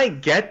 And I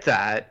get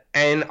that,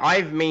 and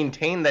I've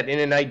maintained that in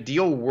an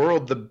ideal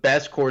world, the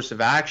best course of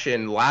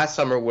action last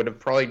summer would have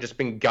probably just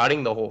been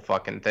gutting the whole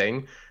fucking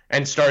thing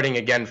and starting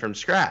again from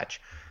scratch.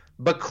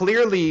 But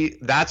clearly,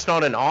 that's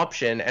not an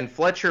option, and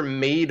Fletcher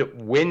made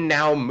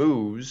win-now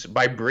moves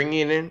by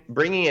bringing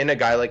in a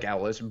guy like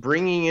Ellis,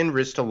 bringing in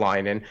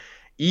Ristolainen,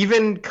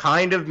 even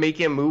kind of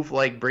making a move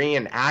like bringing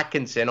in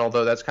Atkinson,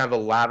 although that's kind of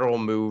a lateral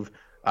move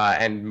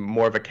and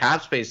more of a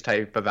cap space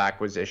type of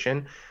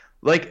acquisition.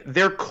 Like,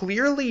 they're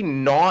clearly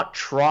not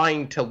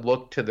trying to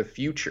look to the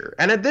future.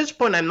 And at this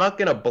point, I'm not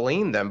going to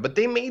blame them, but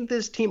they made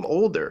this team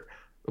older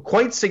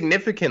quite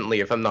significantly,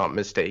 if I'm not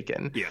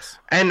mistaken. Yes.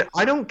 And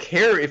I don't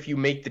care if you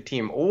make the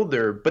team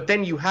older, but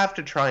then you have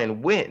to try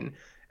and win.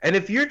 And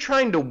if you're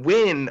trying to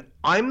win,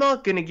 I'm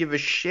not going to give a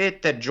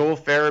shit that Joel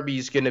Farabee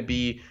is going to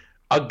be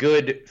a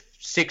good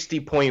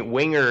 60-point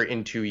winger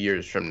in 2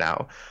 years from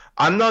now.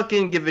 I'm not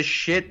going to give a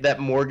shit that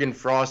Morgan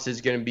Frost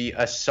is going to be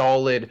a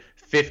solid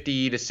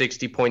 50 to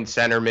 60 point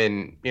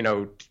centerman,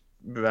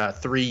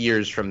 3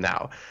 years from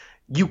now.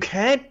 You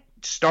can't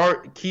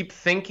keep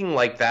thinking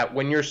like that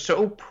when you're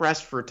so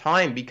pressed for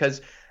time,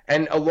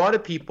 and a lot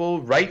of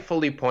people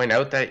rightfully point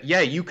out that, yeah,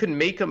 you can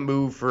make a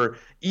move for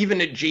even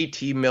a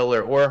JT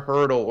Miller or a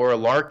Hurdle or a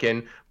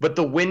Larkin, but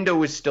the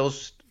window is still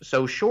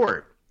so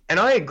short. And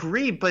I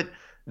agree, but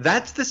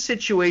that's the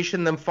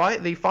situation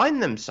they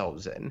find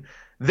themselves in.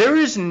 There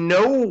is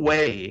no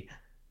way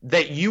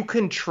that you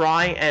can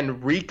try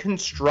and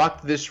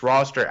reconstruct this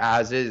roster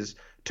as is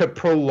to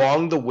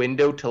prolong the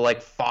window to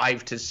like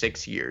 5 to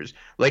 6 years,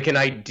 like an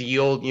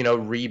ideal,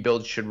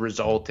 rebuild should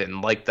result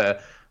in, like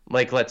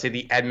let's say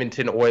the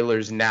Edmonton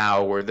Oilers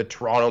now, or the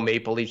Toronto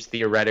Maple Leafs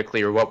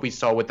theoretically, or what we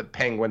saw with the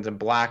Penguins and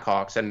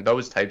Blackhawks and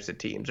those types of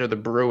teams, or the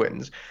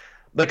Bruins.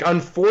 Like,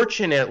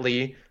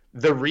 unfortunately,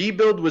 the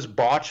rebuild was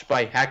botched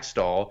by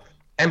Hextall,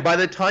 and by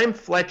the time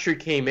Fletcher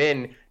came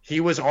in, he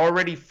was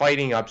already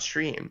fighting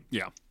upstream.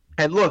 Yeah.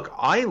 And look,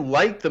 I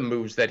like the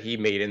moves that he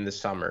made in the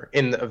summer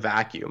in the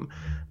vacuum,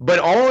 but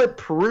all it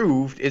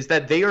proved is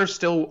that they are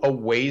still a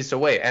ways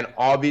away. And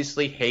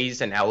obviously,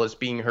 Hayes and Ellis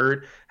being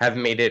hurt have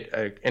made it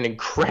an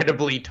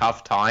incredibly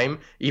tough time,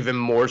 even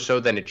more so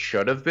than it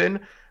should have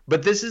been.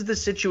 But this is the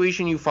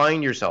situation you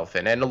find yourself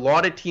in. And a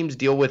lot of teams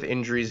deal with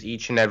injuries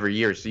each and every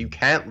year, so you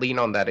can't lean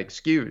on that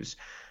excuse.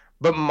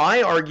 But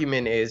my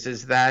argument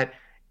is that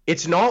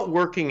it's not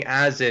working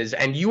as is,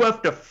 and you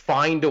have to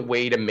find a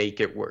way to make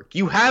it work.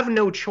 You have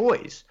no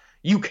choice.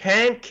 You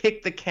can't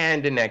kick the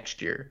can to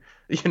next year.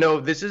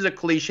 This is a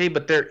cliche,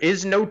 but there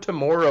is no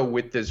tomorrow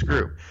with this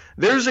group.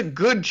 There's a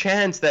good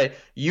chance that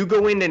you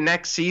go into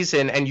next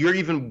season and you're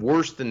even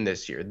worse than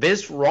this year.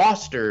 This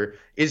roster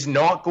is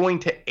not going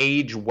to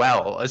age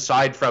well,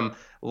 aside from,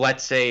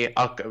 let's say,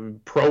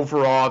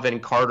 Provorov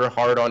and Carter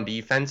Hart on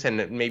defense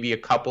and maybe a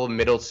couple of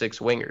middle six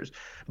wingers.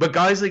 But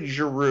guys like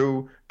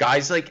Giroux,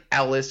 guys like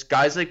Ellis,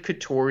 guys like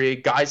Couturier,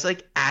 guys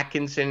like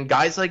Atkinson,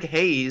 guys like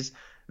Hayes,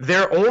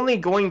 they're only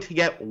going to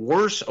get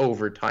worse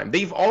over time.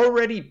 They've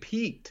already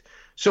peaked.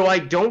 So I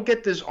don't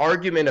get this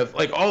argument of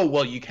like, oh,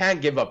 well, you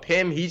can't give up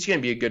him. He's going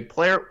to be a good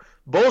player.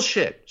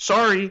 Bullshit.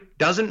 Sorry.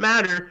 Doesn't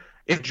matter.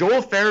 If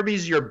Joel Farabee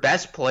is your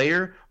best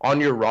player on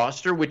your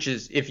roster, which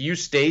is, if you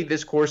stay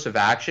this course of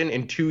action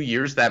in 2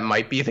 years, that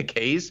might be the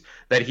case,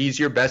 that he's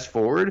your best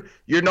forward,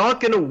 you're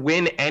not going to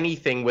win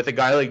anything with a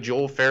guy like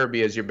Joel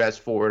Farabee as your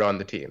best forward on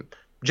the team.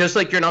 Just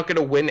like you're not going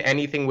to win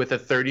anything with a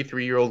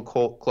 33-year-old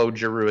Claude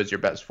Giroux as your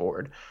best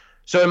forward.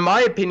 So in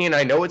my opinion,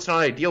 I know it's not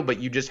ideal, but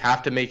you just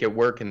have to make it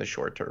work in the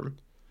short term.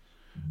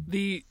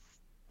 The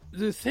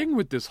thing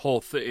with this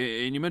whole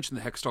thing, and you mentioned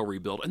the Hextall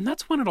rebuild, and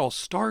that's when it all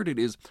started,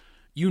 is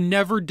you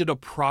never did a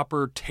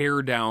proper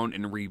tear down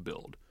and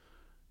rebuild.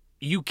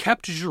 You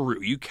kept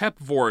Giroux, you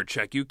kept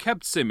Voracek, you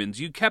kept Simmons,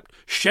 you kept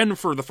Schenn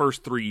for the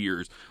first 3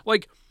 years.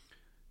 Like,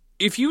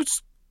 if you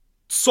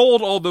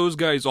sold all those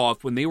guys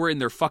off when they were in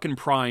their fucking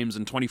primes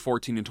in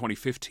 2014 and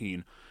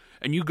 2015,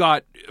 and you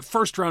got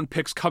first-round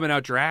picks coming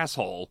out your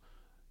asshole,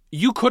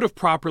 you could have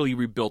properly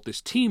rebuilt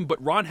this team,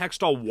 but Ron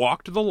Hextall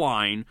walked the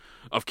line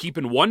of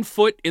keeping 1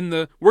 foot in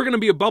the we're going to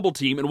be a bubble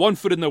team and 1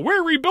 foot in the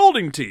we're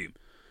rebuilding team.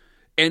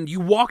 And you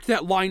walked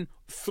that line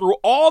through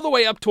all the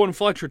way up to when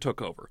Fletcher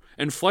took over.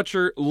 And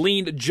Fletcher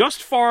leaned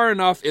just far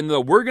enough in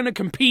the we're going to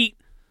compete,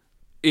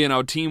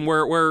 team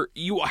where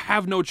you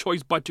have no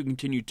choice but to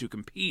continue to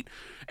compete.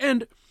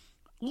 And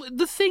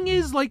the thing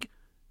is, like,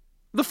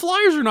 the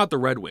Flyers are not the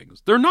Red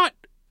Wings. They're not,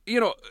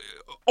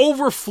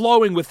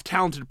 overflowing with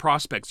talented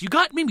prospects. You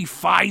got maybe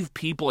 5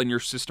 people in your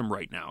system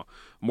right now.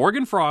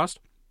 Morgan Frost,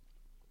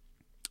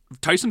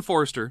 Tyson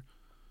Forster,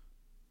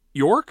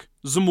 York,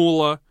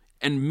 Zamula,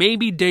 and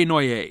maybe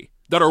Desnoyers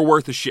that are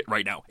worth a shit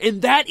right now.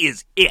 And that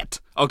is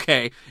it,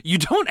 okay? You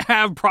don't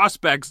have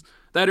prospects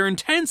that are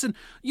intense. And,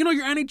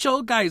 your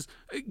NHL guys,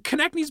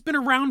 Konechny's been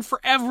around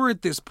forever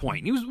at this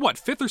point. He was,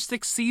 5th or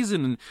 6th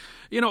season? And,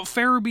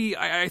 Farabee,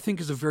 I think,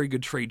 is a very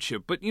good trade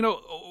chip. But,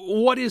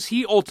 what is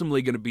he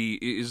ultimately going to be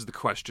is the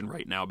question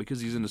right now,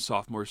 because he's in a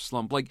sophomore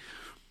slump. Like,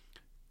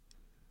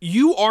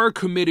 you are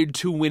committed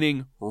to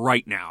winning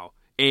right now.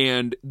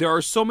 And there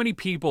are so many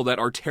people that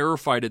are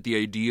terrified at the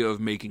idea of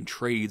making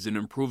trades and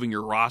improving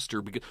your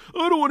roster because,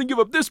 I don't want to give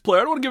up this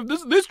player, I don't want to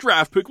give this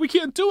draft pick, we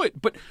can't do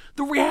it. But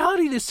the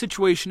reality of this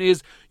situation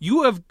is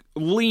you have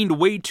leaned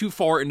way too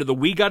far into the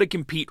we got to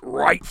compete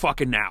right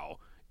fucking now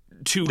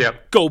to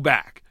go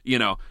back.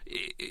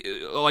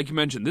 Like you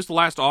mentioned, this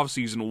last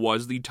offseason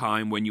was the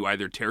time when you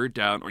either tear it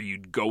down or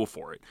you'd go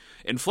for it.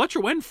 And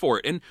Fletcher went for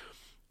it. And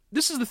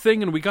this is the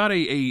thing, and we got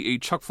a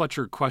Chuck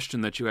Fletcher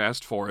question that you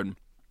asked for, and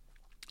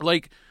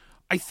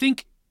I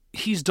think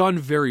he's done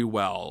very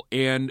well.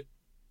 And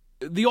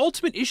the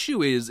ultimate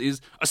issue is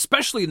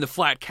especially in the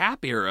flat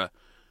cap era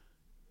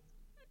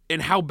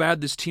and how bad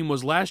this team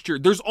was last year,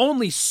 there's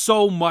only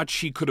so much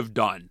he could have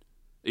done,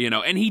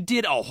 and he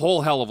did a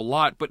whole hell of a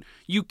lot, but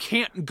you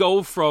can't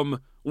go from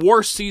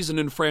worst season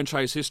in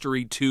franchise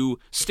history to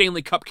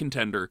Stanley Cup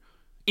contender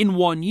in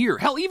 1 year.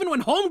 Hell, even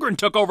when Holmgren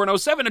took over in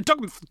 2007, it took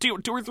him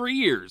 2 or 3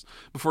 years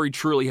before he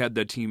truly had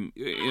that team,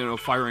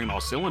 firing on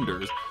all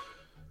cylinders.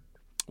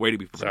 Way to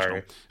be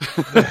professional.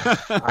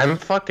 Sorry. I'm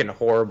fucking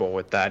horrible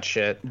with that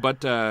shit.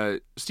 But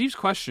Steve's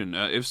question,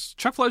 if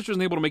Chuck Fletcher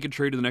isn't able to make a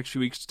trade in the next few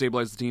weeks to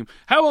stabilize the team,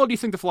 how well do you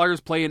think the Flyers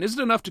play, and is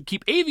it enough to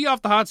keep AV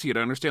off the hot seat?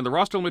 I understand the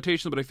roster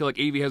limitations, but I feel like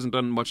AV hasn't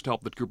done much to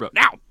help the group out.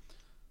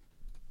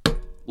 Now,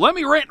 let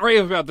me rant and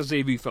rave about this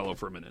AV fellow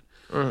for a minute.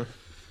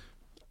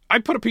 I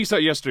put a piece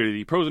out yesterday,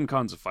 the pros and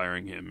cons of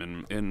firing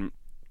him, and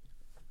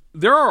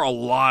there are a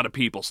lot of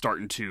people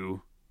starting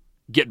to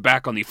get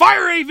back on the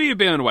fire AV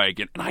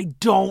bandwagon, and I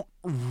don't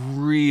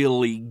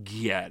really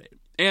get it.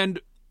 And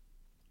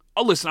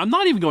listen, I'm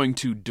not even going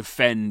to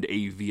defend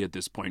AV at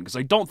this point because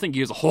I don't think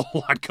he has a whole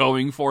lot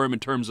going for him in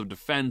terms of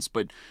defense,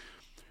 but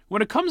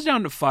when it comes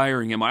down to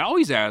firing him, I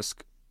always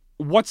ask,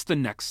 what's the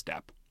next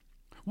step?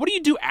 What do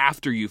you do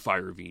after you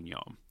fire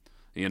Vigneault?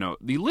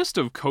 The list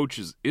of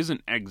coaches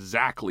isn't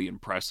exactly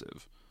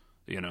impressive.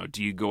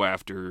 Do you go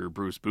after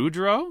Bruce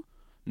Boudreau?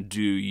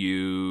 Do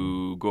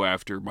you go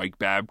after Mike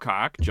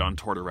Babcock, John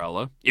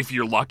Tortorella? If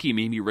you're lucky,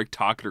 maybe Rick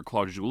Tocchet or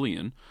Claude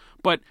Julien.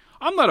 But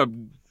I'm not a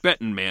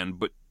betting man,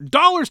 but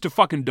dollars to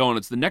fucking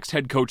donuts, the next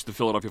head coach of the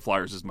Philadelphia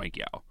Flyers is Mike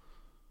Yeo.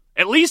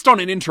 At least on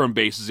an interim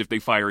basis if they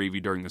fire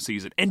AV during the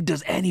season. And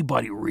does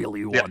anybody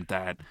really want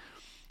that?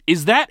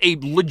 Is that a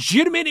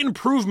legitimate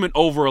improvement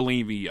over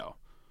Alain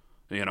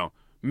Vigneault?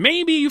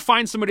 Maybe you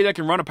find somebody that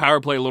can run a power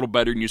play a little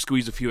better and you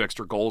squeeze a few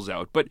extra goals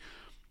out. But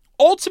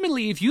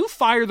ultimately, if you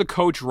fire the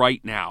coach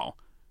right now,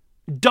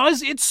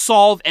 does it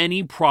solve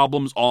any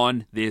problems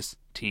on this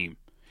team?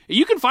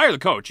 You can fire the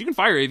coach. You can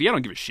fire AV. I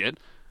don't give a shit.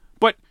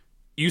 But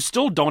you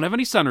still don't have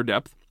any center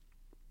depth.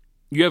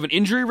 You have an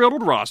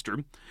injury-riddled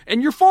roster.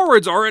 And your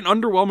forwards are an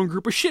underwhelming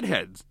group of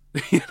shitheads.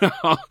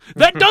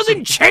 That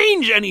doesn't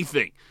change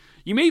anything.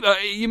 You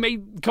may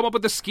come up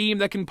with a scheme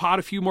that can pot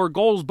a few more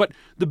goals, but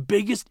the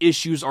biggest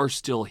issues are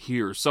still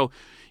here. So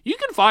you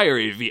can fire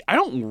AV. I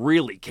don't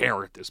really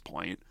care at this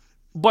point.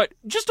 But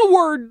just a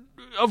word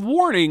of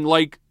warning,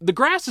 the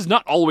grass is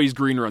not always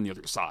greener on the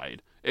other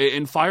side.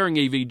 And firing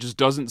AV just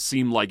doesn't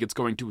seem like it's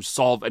going to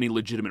solve any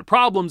legitimate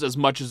problems as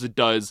much as it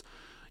does.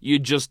 You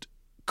just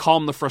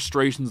calm the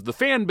frustrations of the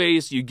fan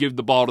base. You give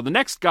the ball to the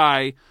next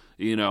guy,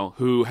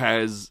 who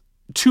has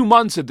 2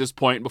 months at this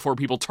point before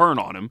people turn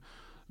on him,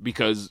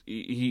 because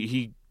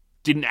he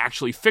didn't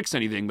actually fix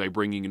anything by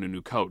bringing in a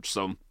new coach.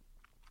 So,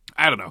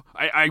 I don't know.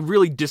 I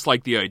really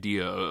dislike the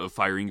idea of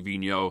firing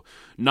Vigneault,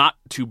 not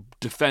to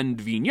defend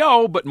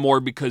Vigneault, but more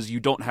because you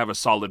don't have a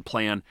solid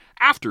plan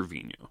after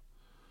Vigneault.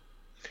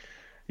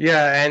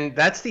 Yeah, and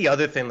that's the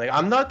other thing.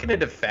 I'm not going to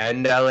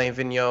defend Alain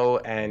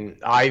Vigneault, and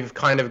I've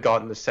kind of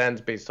gotten the sense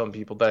based on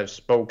people that I've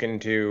spoken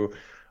to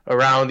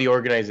around the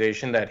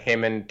organization that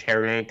him and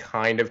Terry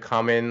kind of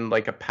come in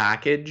like a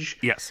package.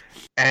 Yes.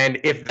 And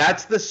if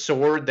that's the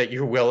sword that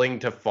you're willing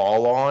to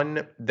fall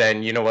on,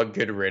 then you know what,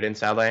 good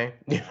riddance, Alain.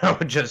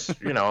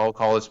 I'll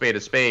call a spade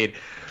a spade.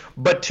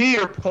 But to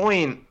your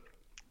point,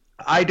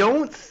 I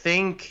don't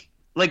think,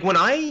 when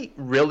I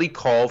really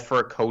call for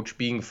a coach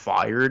being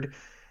fired,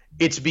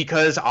 it's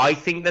because I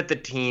think that the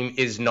team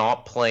is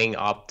not playing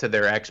up to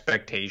their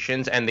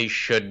expectations and they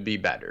should be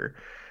better.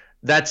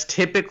 That's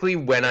typically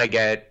when I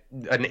get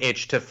an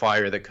itch to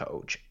fire the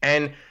coach.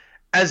 And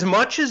as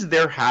much as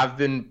there have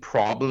been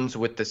problems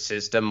with the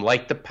system,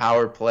 like the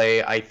power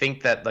play, I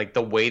think that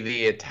the way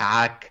the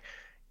attack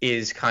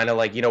is kind of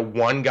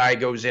one guy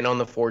goes in on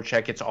the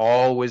forecheck, it's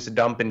always a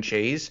dump and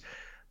chase.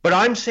 But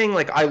I'm saying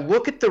I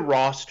look at the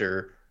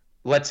roster,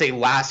 let's say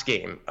last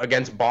game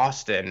against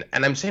Boston,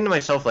 and I'm saying to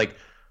myself,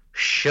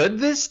 should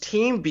this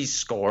team be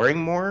scoring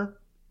more?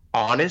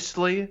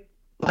 Honestly?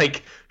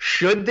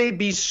 Should they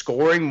be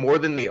scoring more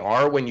than they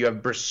are when you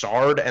have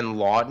Brassard and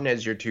Lawton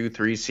as your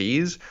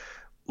 2-3Cs?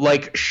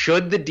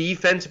 Should the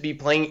defense be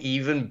playing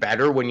even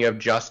better when you have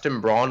Justin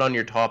Braun on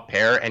your top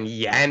pair and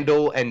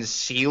Yandel and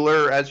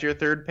Sealer as your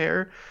third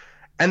pair?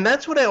 And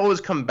that's what I always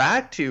come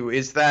back to,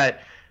 is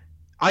that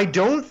I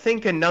don't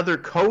think another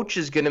coach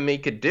is going to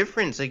make a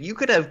difference. You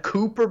could have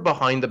Cooper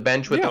behind the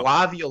bench with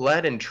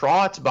Laviolette and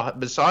Trotz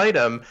beside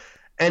him,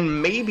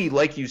 and maybe,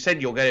 like you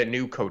said, you'll get a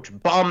new coach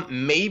bump.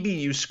 Maybe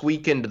you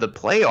squeak into the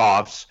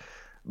playoffs.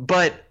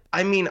 But,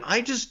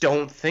 I just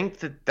don't think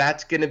that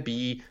that's going to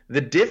be the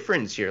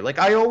difference here.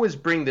 I always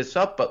bring this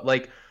up, but,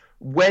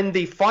 when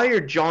they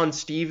fired John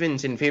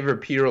Stevens in favor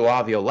of Peter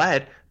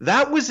Laviolette,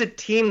 that was a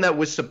team that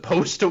was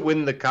supposed to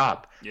win the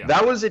Cup. Yeah.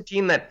 That was a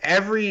team that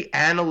every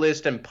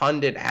analyst and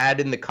pundit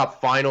had in the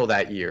Cup final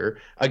that year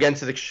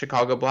against the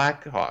Chicago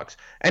Blackhawks.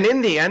 And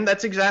in the end,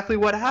 that's exactly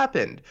what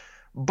happened.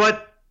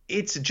 But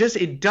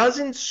it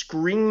doesn't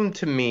scream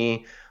to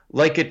me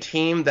like a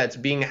team that's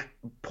being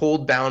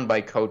pulled down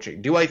by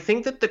coaching. Do I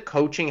think that the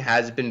coaching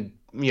has been,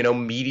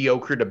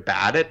 mediocre to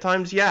bad at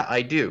times? Yeah,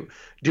 I do.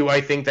 Do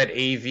I think that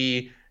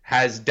AV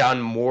has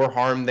done more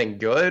harm than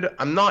good?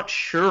 I'm not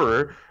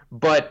sure,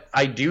 but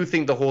I do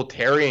think the whole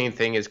Therrien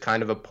thing is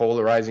kind of a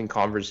polarizing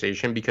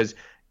conversation because,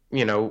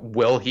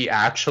 will he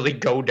actually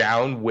go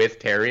down with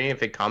Therrien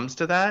if it comes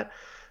to that?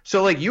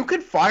 So, you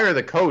could fire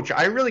the coach.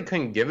 I really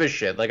couldn't give a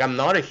shit. I'm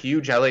not a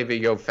huge LA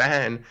Vigneault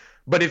fan,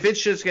 but if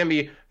it's just going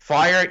to be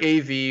fire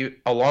AV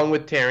along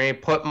with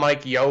Therrien, put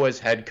Mike Yeo as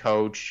head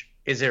coach,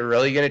 is it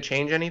really going to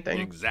change anything?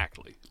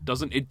 Exactly.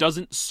 It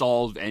doesn't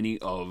solve any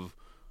of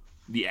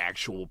the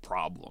actual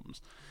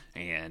problems.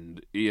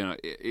 And,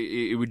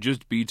 it would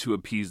just be to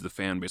appease the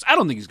fan base. I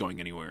don't think he's going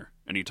anywhere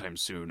anytime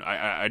soon.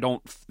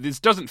 This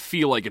doesn't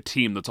feel like a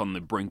team that's on the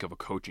brink of a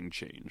coaching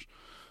change.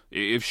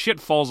 If shit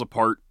falls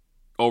apart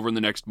over in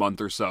the next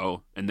month or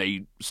so and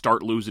they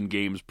start losing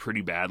games pretty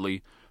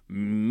badly,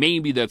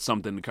 maybe that's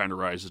something that kind of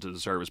rises to the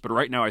surface. But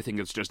right now, I think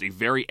it's just a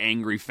very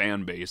angry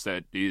fan base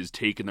that is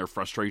taking their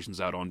frustrations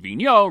out on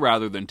Vigneault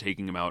rather than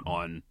taking them out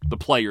on the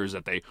players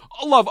that they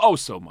love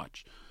so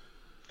much.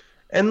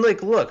 And,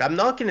 like, look, I'm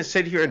not going to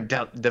sit here and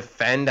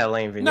defend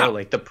Alain Vigneault. No.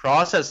 Like, the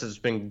process has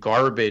been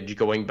garbage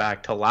going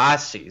back to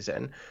last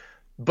season.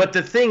 But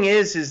the thing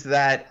is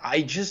that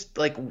I just,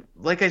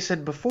 like I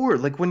said before,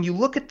 like, when you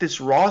look at this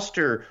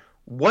roster,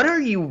 what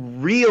are you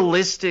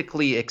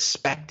realistically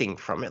expecting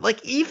from it?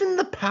 Like, even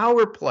the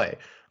power play.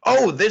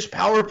 Oh, this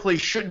power play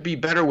should be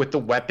better with the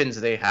weapons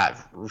they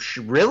have.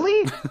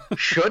 Really?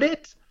 Should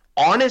it?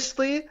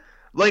 Honestly?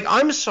 Like,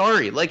 I'm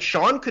sorry. Like,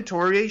 Sean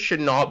Couturier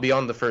should not be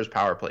on the first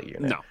power play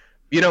unit. No.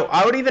 You know,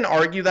 I would even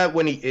argue that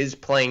when he is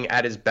playing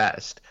at his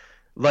best.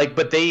 Like,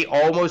 but they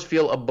almost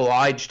feel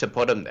obliged to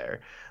put him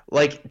there.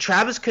 Like,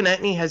 Travis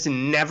Konecny has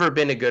never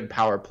been a good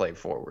power play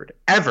forward.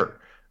 Ever.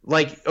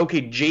 Like,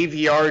 okay,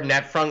 JVR,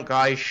 net front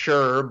guy,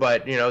 sure,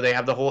 but, you know, they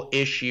have the whole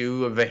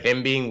issue of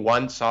him being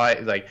one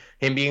side, like,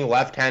 him being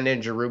left-handed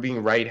and Giroux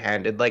being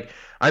right-handed. Like,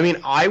 I mean,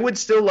 I would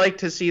still like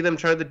to see them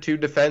try the two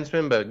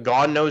defensemen, but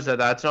God knows that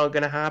that's not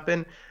going to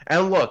happen.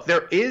 And look,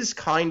 there is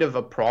kind of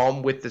a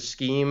problem with the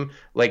scheme.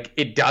 Like,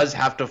 it does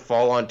have to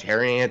fall on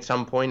Therrien at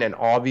some point, and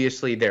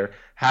obviously there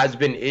has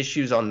been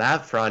issues on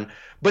that front.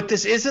 But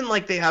this isn't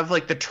like they have,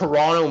 like, the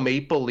Toronto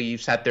Maple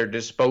Leafs at their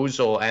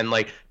disposal and,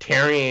 like,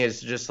 Therrien is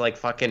just, like,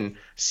 fucking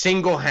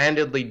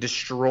single-handedly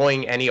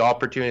destroying any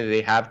opportunity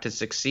they have to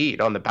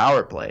succeed on the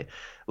power play.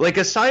 Like,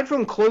 aside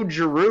from Claude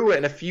Giroux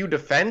and a few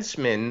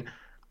defensemen,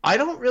 I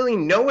don't really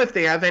know if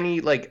they have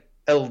any, like,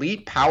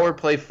 elite power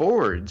play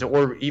forwards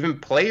or even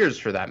players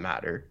for that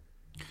matter.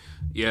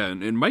 Yeah,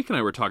 and Mike and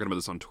I were talking about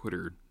this on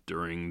Twitter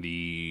during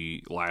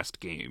the last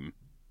game.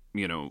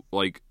 You know,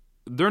 like,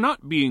 they're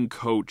not being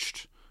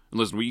coached. And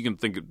listen, you can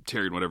think of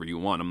Therrien whatever you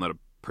want. I'm not a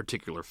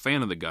particular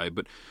fan of the guy,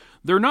 but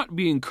they're not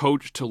being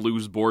coached to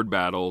lose board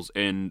battles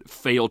and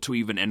fail to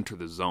even enter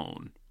the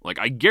zone. Like,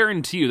 I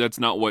guarantee you that's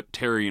not what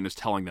Therrien is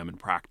telling them in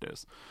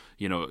practice.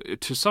 You know,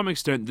 to some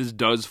extent, this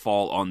does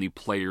fall on the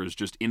players'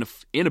 just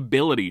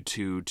inability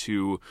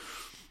to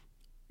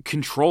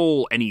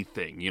control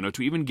anything, you know,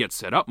 to even get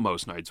set up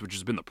most nights, which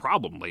has been the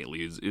problem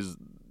lately, is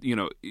you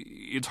know,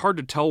 it's hard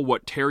to tell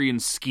what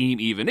Therrien's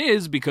scheme even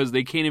is because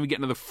they can't even get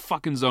into the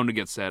fucking zone to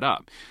get set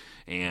up.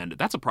 And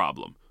that's a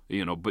problem,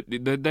 you know, but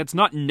that's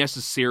not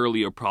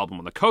necessarily a problem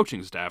on the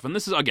coaching staff. And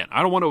this is, again,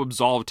 I don't want to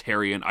absolve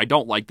Therrien. I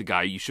don't like the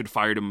guy. You should have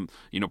fired him,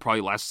 you know,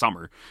 probably last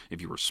summer if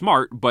you were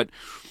smart, but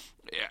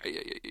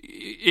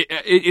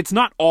it's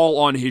not all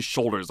on his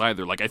shoulders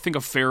either. Like, I think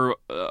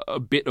a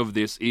bit of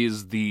this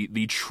is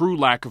the true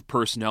lack of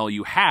personnel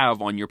you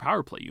have on your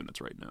power play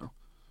units right now.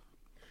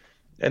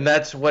 And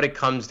that's what it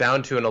comes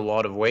down to in a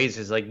lot of ways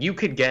is, like, you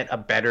could get a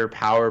better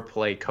power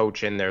play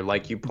coach in there,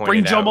 like you pointed out.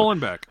 Bring Joe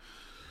Mullen back.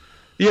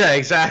 Yeah,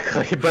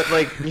 exactly. But,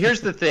 like, here's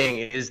the thing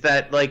is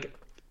that, like,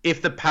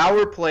 if they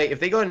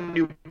got a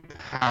new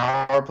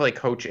power play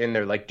coach in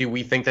there, like, do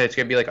we think that it's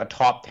going to be, like, a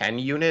top 10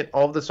 unit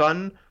all of a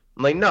sudden?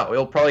 Like, no,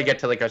 it'll probably get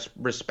to, like, a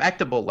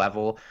respectable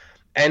level.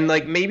 And,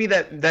 like, maybe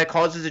that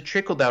causes a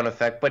trickle-down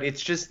effect, but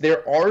it's just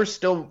there are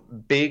still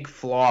big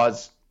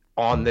flaws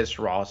on this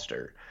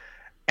roster.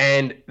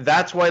 And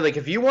that's why, like,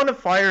 if you want to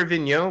fire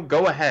Vigneault,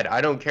 go ahead.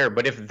 I don't care.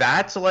 But if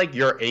that's, like,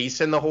 your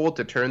ace in the hole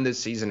to turn this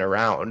season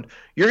around,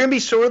 you're going to be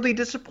sorely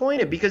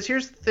disappointed. Because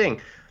here's the thing.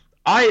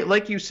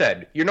 Like you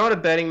said, you're not a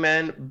betting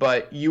man,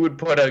 but you would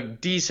put a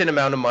decent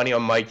amount of money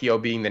on Mike Yeo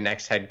being the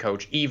next head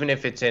coach, even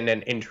if it's in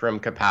an interim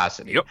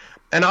capacity. Yep.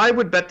 And I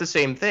would bet the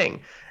same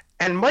thing.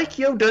 And Mike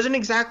Yeo doesn't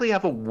exactly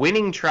have a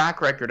winning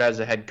track record as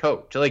a head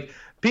coach. Like,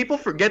 people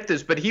forget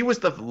this, but he was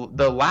the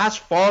last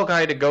fall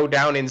guy to go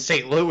down in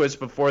St. Louis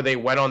before they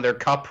went on their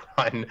cup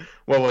run,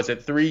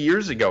 3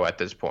 years ago at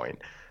this point.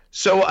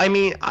 So, I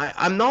mean,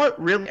 I'm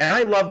not really – and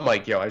I love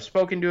Mike Yeo. I've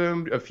spoken to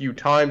him a few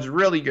times.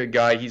 Really good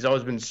guy. He's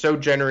always been so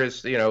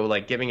generous, you know,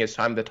 like giving his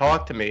time to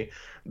talk to me.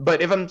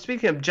 But if I'm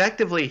speaking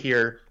objectively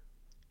here,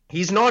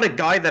 he's not a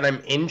guy that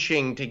I'm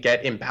inching to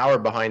get in power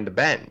behind the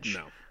bench.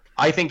 No.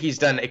 I think he's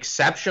done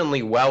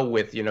exceptionally well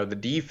with, you know, the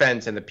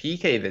defense and the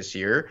PK this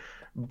year.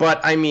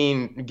 But, I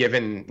mean,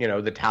 given, you know,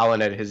 the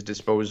talent at his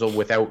disposal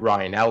without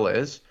Ryan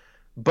Ellis.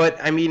 But,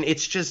 I mean,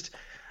 it's just –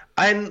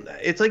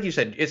 it's like you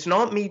said, it's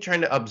not me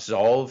trying to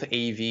absolve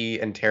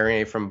AV and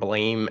Therrien from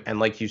blame. And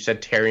like you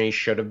said, Therrien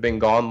should have been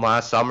gone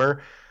last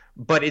summer.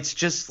 But it's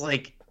just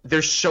like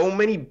there's so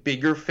many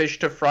bigger fish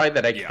to fry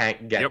that I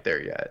can't get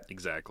there yet.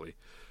 Exactly.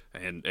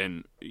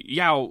 And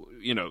Yao,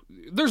 you know,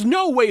 there's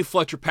no way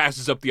Fletcher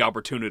passes up the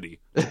opportunity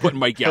to put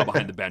Mike Yao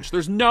behind the bench.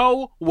 There's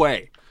no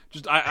way.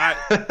 Just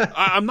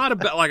I'm not a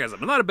bet, like I said,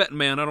 I'm not a betting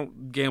man. I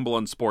don't gamble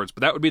on sports, but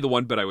that would be the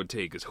one bet I would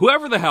take is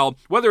whoever the hell,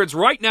 whether it's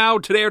right now,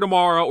 today or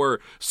tomorrow, or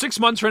 6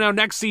 months from now,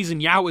 next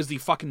season, Yao is the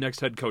fucking next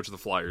head coach of the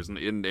Flyers,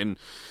 and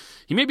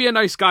he may be a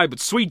nice guy, but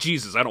sweet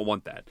Jesus, I don't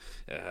want that.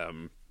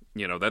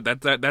 You know,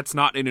 that's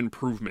not an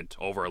improvement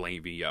over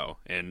Alain Vigneault,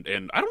 and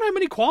I don't have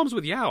many qualms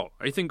with Yao.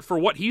 I think for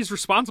what he's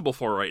responsible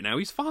for right now,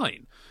 he's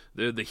fine.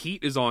 The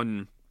heat is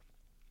on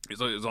is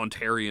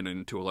Ontarian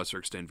and to a lesser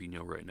extent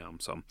Vigneault right now.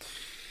 So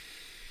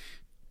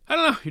I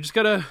don't know. You just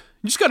gotta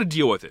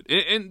deal with it.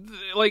 And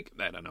like,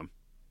 I don't know.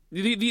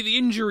 The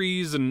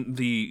injuries and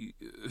the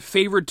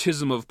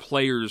favoritism of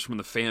players from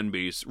the fan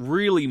base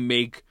really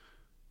make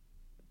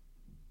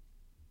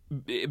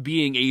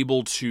being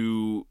able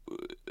to,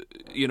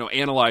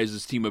 analyze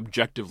this team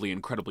objectively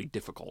incredibly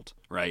difficult,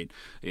 right?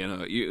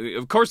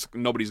 Of course,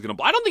 nobody's going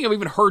to... I don't think I've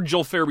even heard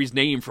Joel Farabey's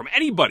name from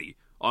anybody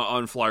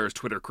on Flyers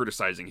Twitter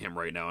criticizing him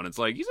right now, and it's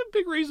like, he's a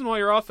big reason why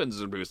your offense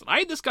is improving. I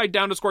had this guy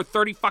down to score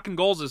 30 fucking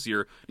goals this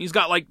year, and he's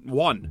got, like,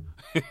 1.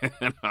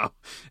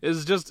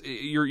 It's just,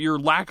 your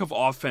lack of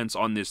offense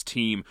on this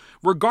team,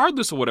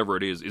 regardless of whatever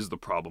it is the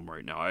problem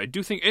right now. I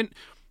do think... And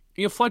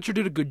Fletcher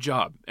did a good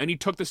job, and he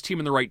took this team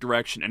in the right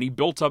direction, and he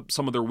built up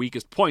some of their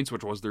weakest points,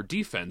 which was their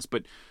defense,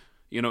 but,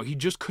 he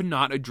just could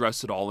not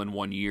address it all in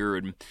 1 year,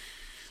 and,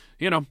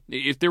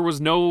 if there was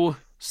no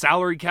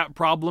salary cap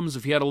problems,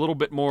 if he had a little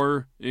bit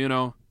more,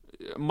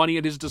 money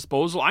at his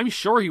disposal, I'm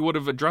sure he would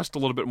have addressed a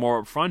little bit more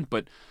up front,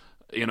 but,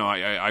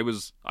 I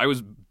was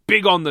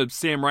big on the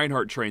Sam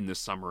Reinhart train this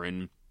summer,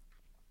 and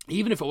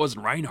even if it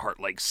wasn't Reinhart,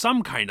 like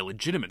some kind of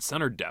legitimate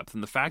center depth,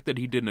 and the fact that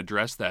he didn't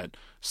address that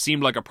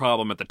seemed like a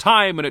problem at the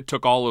time, and it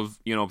took all of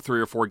 3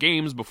 or 4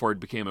 games before it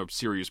became a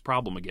serious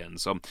problem again.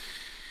 So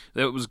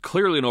that was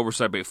clearly an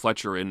oversight by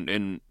Fletcher,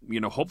 and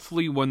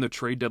hopefully when the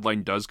trade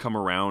deadline does come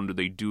around,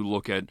 they do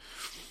look at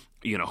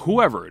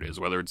whoever it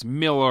is, whether it's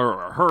Miller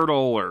or Hurdle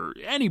or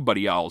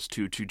anybody else,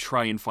 to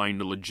try and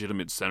find a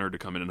legitimate center to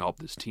come in and help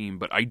this team.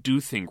 But I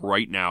do think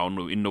right now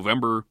in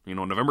November,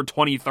 November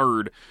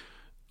 23rd.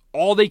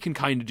 All they can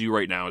kind of do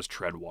right now is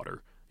tread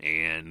water.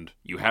 And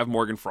you have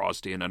Morgan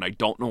Frost in, and I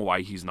don't know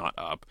why he's not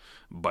up.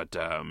 But,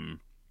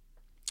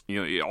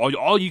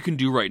 all you can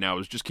do right now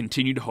is just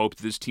continue to hope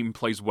that this team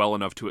plays well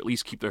enough to at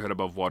least keep their head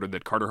above water,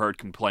 that Carter Hart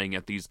can playing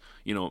at these,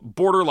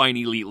 borderline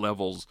elite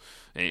levels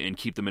and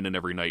keep them in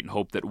every night, and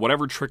hope that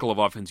whatever trickle of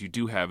offense you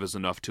do have is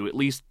enough to at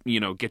least,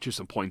 get you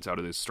some points out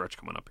of this stretch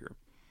coming up here.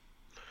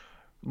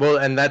 Well,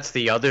 and that's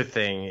the other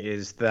thing,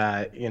 is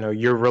that,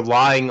 you're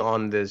relying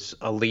on this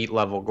elite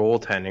level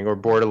goaltending or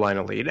borderline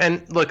elite.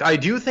 And look, I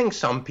do think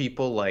some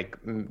people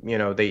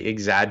they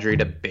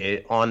exaggerate a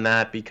bit on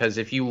that, because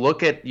if you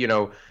look at,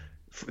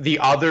 the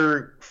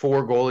other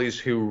 4 goalies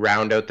who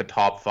round out the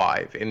top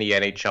 5 in the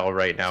NHL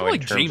right now in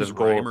terms James of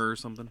goal. Reimer or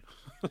something.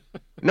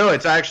 No,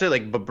 it's actually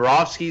like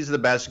Bobrovsky's the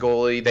best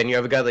goalie. Then you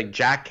have a guy like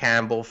Jack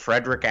Campbell,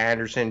 Frederik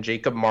Andersen,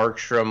 Jacob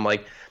Markstrom.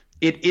 Like,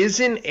 it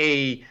isn't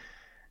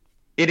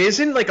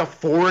like a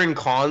foreign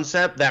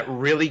concept that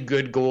really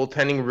good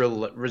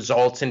goaltending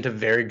results into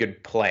very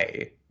good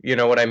play. You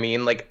know what I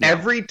mean? Like,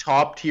 every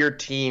top tier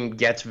team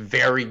gets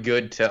very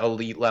good to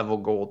elite level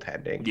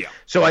goaltending. Yeah.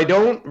 So I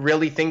don't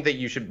really think that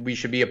we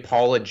should be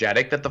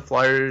apologetic that the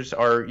Flyers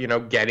are,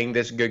 getting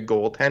this good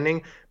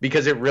goaltending,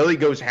 because it really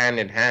goes hand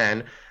in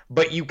hand.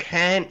 But you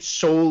can't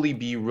solely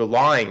be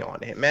relying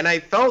on him. And I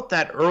felt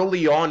that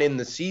early on in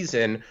the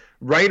season,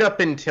 right up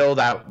until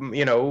that,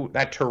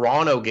 that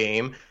Toronto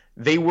game,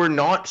 they were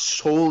not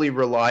solely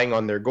relying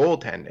on their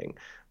goaltending.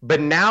 But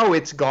now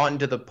it's gotten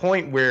to the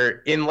point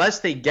where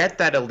unless they get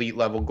that elite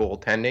level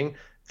goaltending,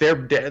 they're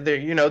dead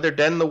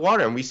in the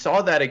water. And we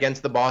saw that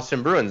against the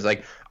Boston Bruins.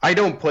 Like, I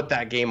don't put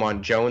that game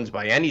on Jones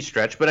by any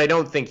stretch, but I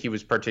don't think he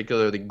was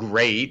particularly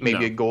great.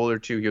 Maybe a goal or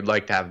two you'd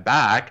like to have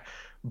back.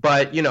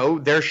 But,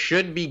 there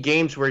should be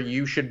games where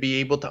you should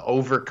be able to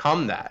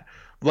overcome that,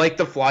 like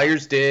the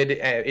Flyers did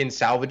in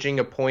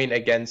salvaging a point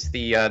against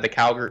the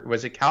Calgary.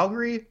 Was it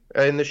Calgary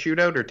in the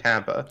shootout, or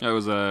Tampa? It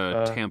was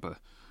Tampa.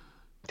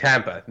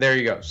 Tampa. There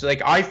you go. So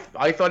I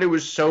thought it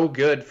was so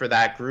good for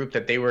that group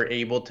that they were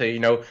able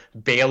to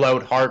bail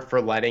out Hart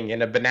for letting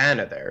in a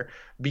banana there,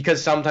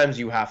 because sometimes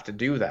you have to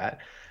do that.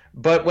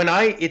 But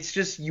it's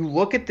just, you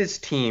look at this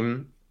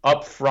team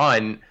up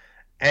front,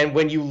 and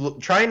when you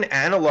try and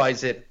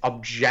analyze it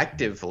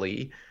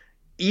objectively,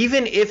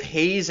 even if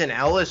Hayes and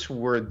Ellis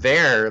were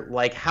there,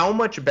 like, how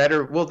much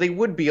better? Well, they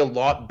would be a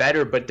lot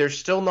better, but they're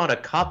still not a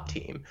cup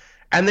team.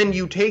 And then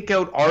you take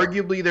out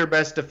arguably their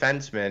best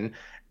defenseman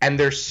and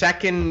their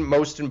second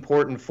most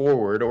important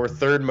forward, or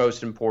third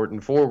most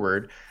important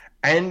forward,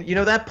 and,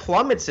 that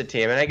plummets the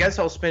team. And I guess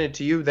I'll spin it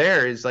to you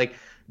there, is like,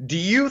 do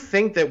you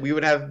think that we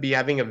would be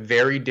having a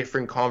very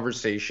different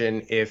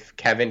conversation if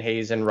Kevin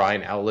Hayes and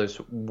Ryan Ellis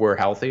were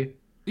healthy?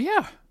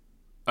 Yeah.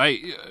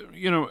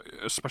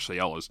 Especially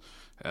Ellis.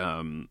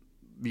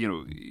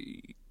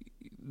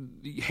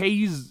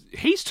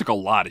 Hayes took a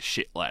lot of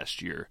shit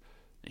last year,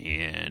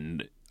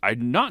 and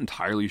I'm not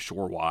entirely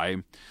sure why.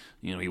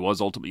 He was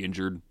ultimately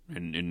injured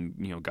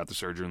and got the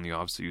surgery in the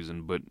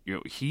offseason, but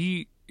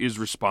he is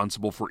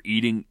responsible for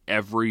eating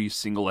every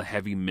single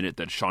heavy minute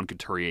that Sean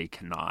Couturier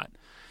cannot.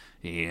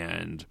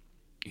 And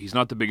he's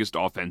not the biggest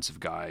offensive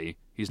guy.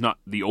 He's not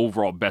the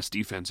overall best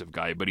defensive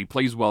guy, but he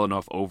plays well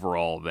enough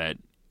overall that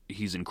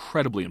he's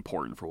incredibly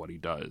important for what he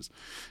does.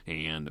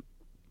 And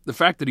the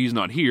fact that he's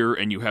not here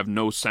and you have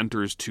no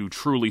centers to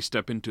truly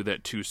step into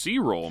that 2C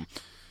role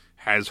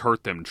has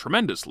hurt them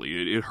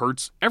tremendously. It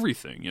hurts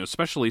everything,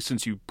 especially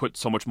since you put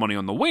so much money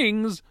on the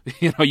wings.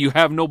 You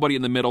have nobody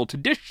in the middle to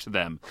dish to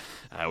them,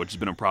 which has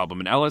been a problem.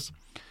 And Ellis,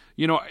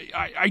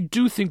 I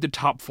do think the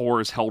top four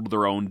has held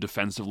their own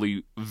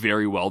defensively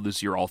very well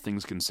this year, all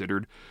things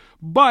considered.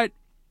 But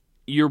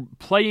you're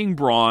playing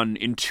Braun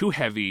in too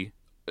heavy.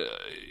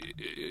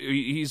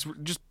 He's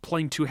just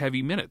playing too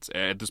heavy minutes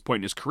at this point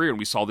in his career, and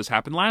we saw this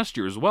happen last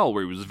year as well,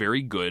 where he was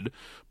very good,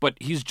 but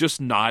he's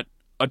just not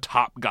a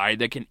top guy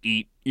that can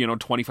eat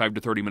 25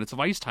 to 30 minutes of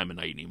ice time a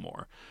night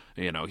anymore.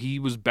 He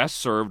was best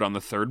served on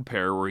the third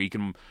pair, where he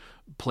can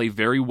play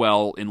very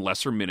well in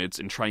lesser minutes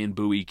and try and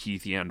buoy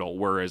Keith Yandle,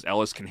 whereas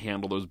Ellis can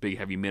handle those big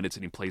heavy minutes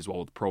and he plays well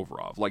with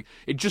Provorov. Like,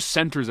 it just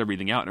centers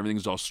everything out, and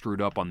everything's all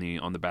screwed up on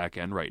the back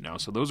end right now.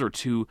 So those are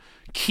two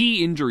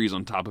key injuries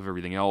on top of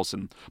everything else.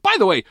 And by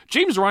the way,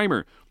 James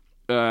Reimer,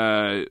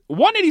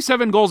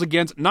 187 goals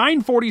against,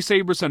 940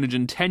 save percentage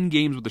in 10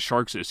 games with the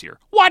Sharks this year.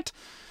 What?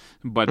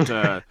 But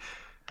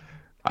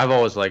I've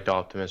always liked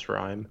Optimus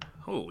Rhyme.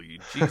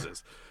 Holy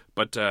Jesus.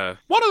 But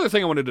one other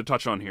thing I wanted to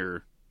touch on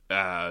here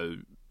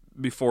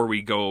before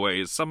we go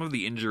away is some of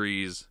the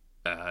injuries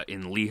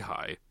in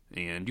Lehigh.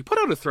 And you put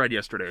out a thread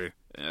yesterday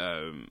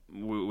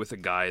with a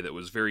guy that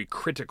was very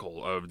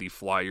critical of the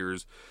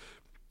Flyers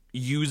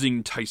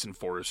using Tyson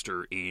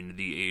Foerster in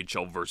the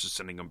AHL versus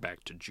sending him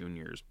back to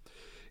juniors.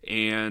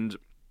 And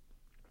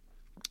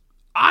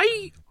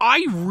I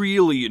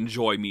really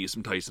enjoy me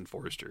some Tyson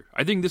Foerster.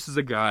 I think this is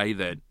a guy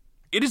that,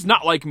 it is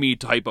not like me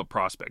to hype up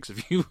prospects.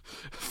 If you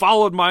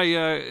followed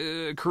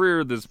my career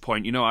at this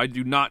point, I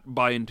do not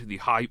buy into the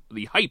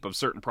hype of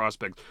certain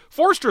prospects.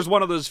 Foerster is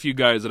one of those few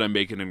guys that I'm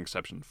making an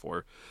exception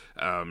for.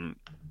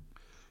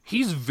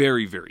 He's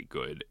very, very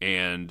good.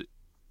 And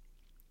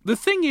the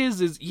thing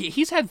is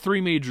he's had 3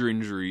 major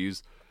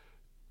injuries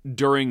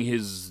during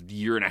his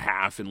year and a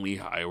half in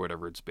Lehigh or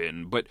whatever it's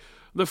been. But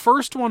the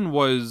first one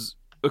was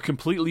a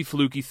completely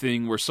fluky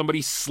thing where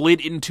somebody slid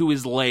into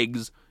his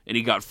legs and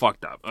he got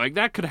fucked up. Like,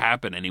 that could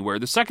happen anywhere.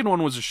 The second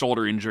one was a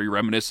shoulder injury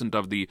reminiscent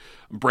of the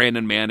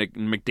Brandon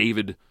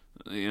McDavid,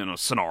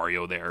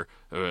 scenario there,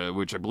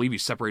 which I believe he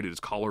separated his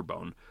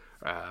collarbone,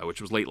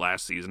 which was late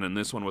last season. And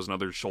this one was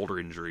another shoulder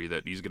injury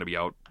that he's going to be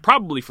out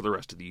probably for the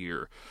rest of the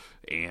year.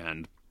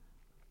 And,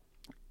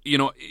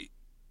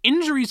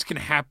 injuries can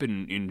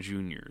happen in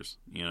juniors.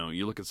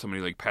 You look at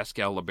somebody like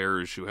Pascal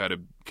Laberge, who had a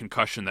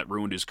concussion that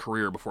ruined his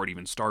career before it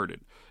even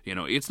started.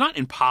 It's not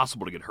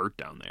impossible to get hurt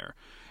down there.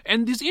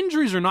 And these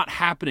injuries are not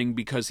happening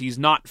because he's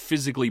not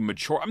physically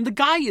mature. I mean, the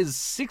guy is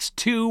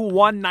 6'2",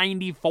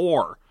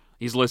 194.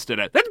 He's listed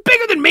at. That's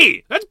bigger than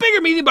me. That's bigger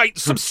than me by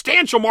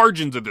substantial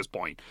margins at this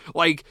point.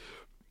 Like,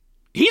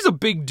 he's a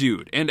big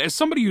dude. And as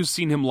somebody who's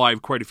seen him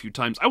live quite a few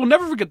times, I will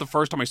never forget the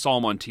first time I saw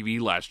him on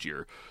TV last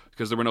year,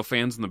 because there were no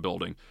fans in the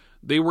building.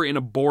 They were in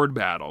a board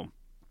battle,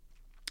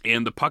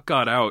 and the puck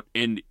got out,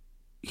 and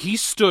he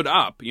stood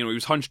up. He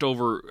was hunched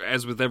over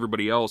as with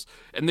everybody else,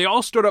 and they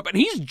all stood up, and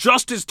he's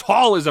just as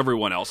tall as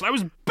everyone else. And I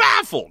was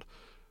baffled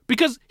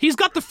because he's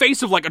got the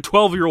face of like a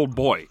 12-year-old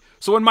boy.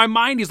 So in my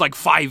mind, he's like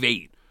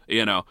 5'8",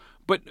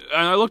 But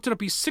I looked it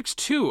up, he's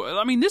 6'2".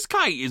 I mean, this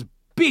guy is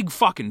big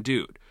fucking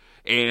dude.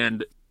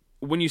 And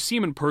when you see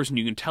him in person,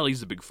 you can tell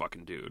he's a big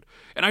fucking dude.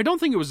 And I don't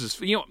think it was this,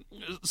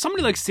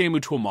 somebody like Samu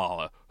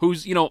Tuomaala,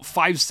 who's,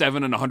 5'7"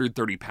 and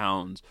 130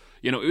 pounds,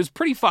 it was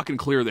pretty fucking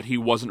clear that he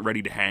wasn't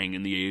ready to hang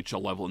in the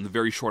AHL level in the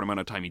very short amount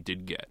of time he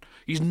did get.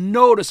 He's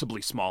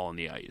noticeably small on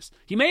the ice.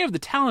 He may have the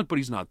talent, but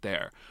he's not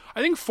there.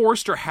 I think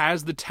Foerster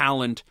has the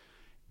talent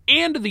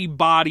and the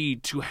body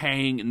to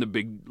hang in the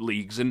big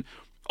leagues. And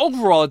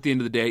overall, at the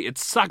end of the day, it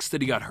sucks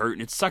that he got hurt,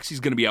 and it sucks he's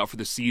going to be out for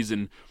the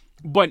season.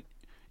 But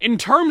in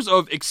terms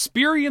of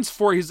experience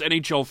for his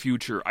NHL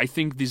future, I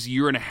think this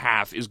year and a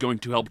half is going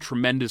to help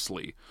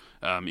tremendously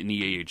in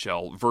the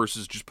AHL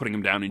versus just putting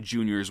him down in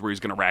juniors where he's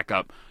going to rack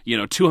up,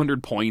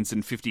 200 points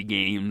in 50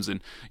 games and,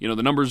 the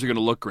numbers are going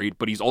to look great,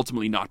 but he's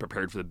ultimately not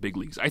prepared for the big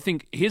leagues. I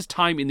think his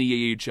time in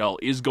the AHL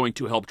is going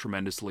to help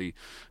tremendously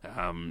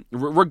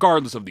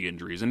regardless of the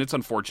injuries, and it's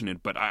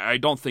unfortunate, but I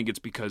don't think it's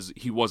because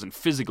he wasn't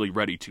physically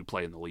ready to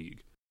play in the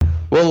league.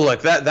 Well,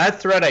 look,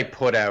 that thread I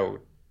put out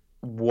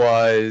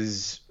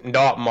was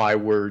not my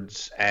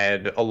words,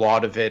 and a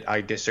lot of it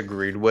I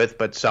disagreed with,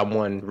 but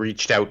someone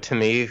reached out to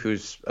me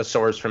who's a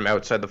source from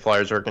outside the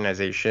Flyers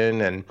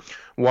organization and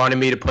wanted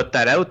me to put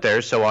that out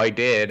there, so I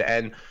did.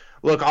 And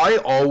look, I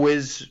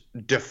always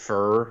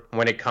defer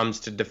when it comes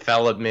to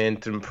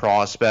development and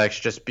prospects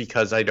just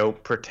because I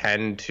don't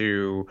pretend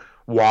to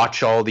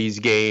watch all these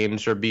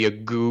games or be a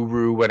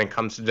guru when it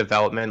comes to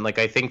development. Like,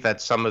 I think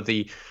that's some of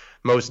the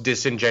most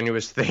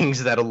disingenuous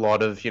things that a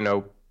lot of,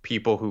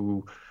 people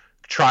who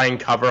try and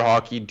cover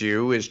hockey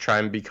do is try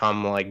and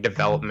become like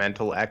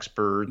developmental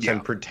experts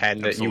and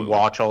pretend that you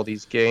watch all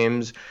these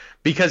games,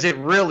 because it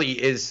really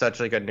is such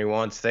like a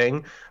nuanced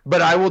thing.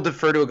 But I will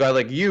defer to a guy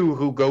like you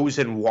who goes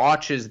and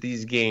watches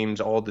these games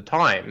all the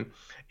time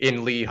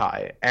in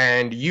Lehigh,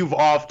 and you've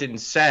often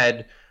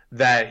said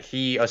that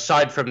he,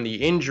 aside from the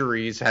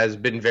injuries, has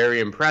been very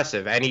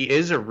impressive, and he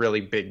is a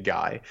really big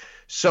guy.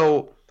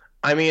 So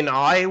I mean,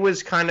 I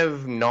was kind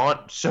of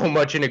not so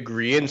much in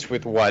agreement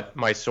with what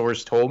my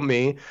source told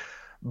me,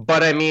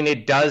 but I mean,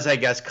 it does, I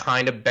guess,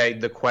 kind of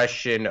beg the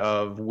question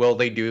of will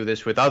they do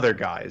this with other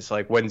guys?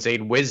 Like when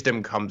Zayd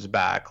Wisdom comes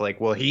back, like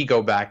will he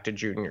go back to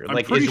junior? I'm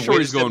Like pretty is sure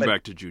he's Wisdom going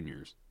back to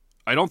juniors.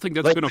 I don't think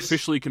that's like been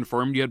officially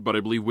confirmed yet, but I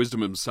believe Wisdom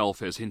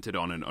himself has hinted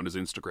on it on his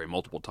Instagram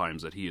multiple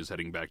times that he is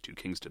heading back to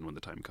Kingston when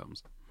the time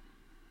comes.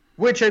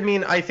 which I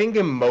mean, I think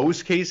in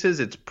most cases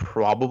it's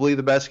probably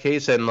the best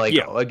case. And like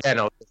Yeah. again,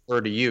 I'll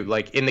defer to you.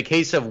 Like in the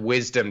case of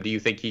Wisdom, do you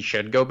think he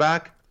should go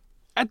back?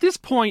 At this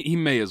point, he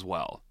may as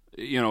well.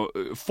 You know,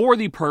 for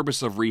the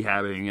purpose of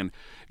rehabbing and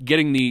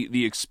getting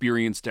the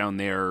experience down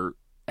there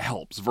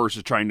helps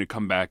versus trying to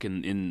come back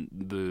in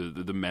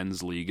the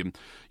men's league. And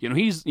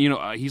he's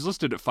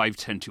listed at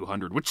 5'10",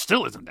 200, which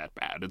still isn't that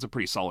bad. It's a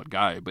pretty solid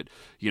guy, but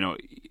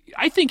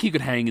I think he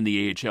could hang in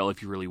the AHL if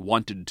he really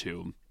wanted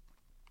to.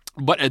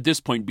 But at this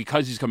point,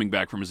 because he's coming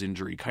back from his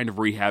injury, kind of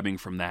rehabbing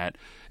from that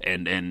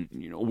and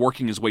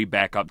working his way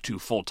back up to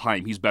full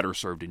time, he's better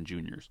served in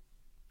juniors.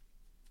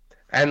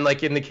 And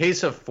like in the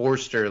case of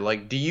Forster,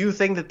 like do you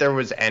think that there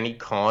was any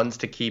cons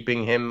to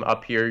keeping him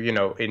up here,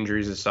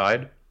 injuries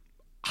aside?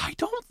 I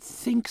don't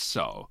think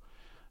so.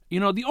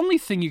 The only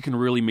thing you can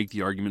really make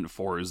the argument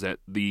for is that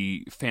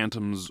the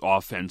Phantoms'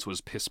 offense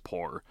was piss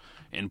poor,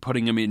 and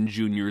putting him in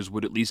juniors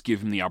would at least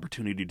give him the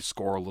opportunity to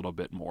score a little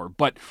bit more.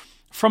 But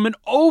from an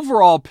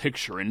overall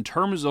picture, in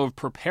terms of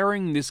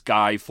preparing this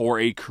guy for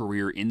a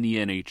career in the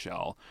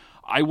NHL,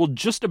 I will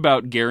just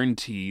about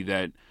guarantee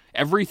that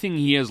everything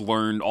he has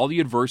learned, all the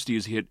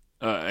adversities he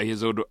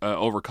has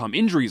overcome,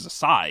 injuries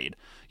aside,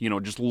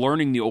 just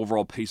learning the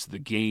overall pace of the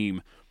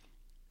game,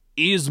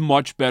 is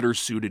much better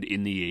suited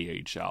in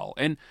the AHL.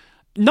 And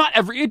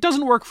it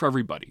doesn't work for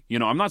everybody.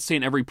 I'm not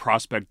saying every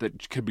prospect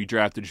that could be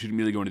drafted should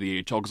immediately go into the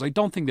AHL, because I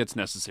don't think that's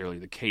necessarily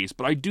the case.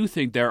 But I do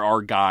think there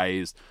are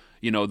guys,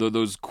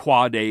 those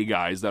quad A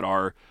guys that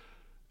are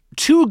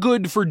too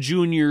good for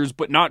juniors,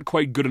 but not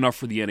quite good enough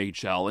for the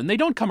NHL. And they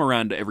don't come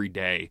around every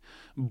day.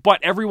 But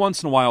every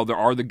once in a while, there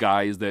are the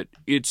guys that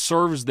it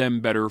serves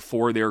them better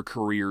for their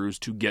careers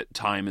to get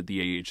time at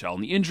the AHL.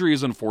 And the injury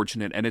is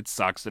unfortunate, and it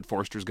sucks that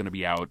Forster's going to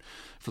be out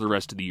for the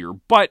rest of the year.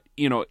 But,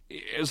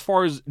 as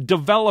far as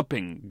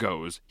developing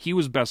goes, he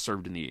was best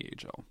served in the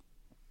AHL.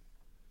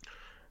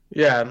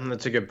 Yeah,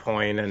 that's a good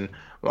point. And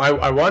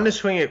I wanted to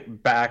swing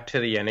it back to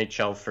the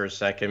NHL for a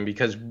second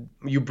because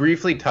you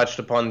briefly touched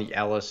upon the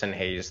Ellis and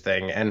Hayes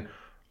thing. And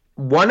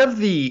one of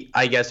the,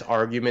 I guess,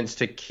 arguments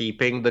to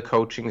keeping the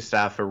coaching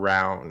staff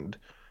around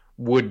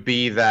would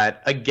be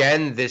that,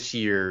 again, this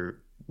year,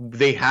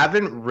 they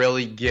haven't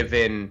really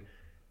given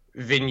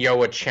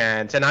Vigneault a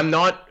chance. And I'm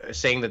not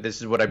saying that this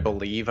is what I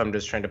believe. I'm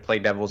just trying to play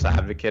devil's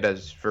advocate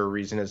as for a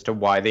reason as to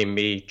why they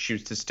may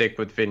choose to stick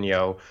with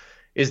Vigneault.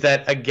 Is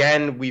that,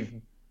 again, we've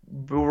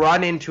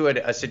run into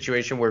a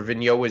situation where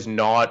Vigneault was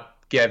not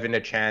given a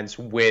chance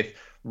with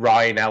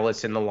Ryan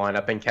Ellis in the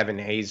lineup and Kevin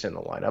Hayes in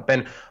the lineup.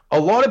 And a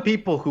lot of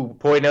people who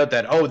point out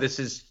that, this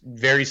is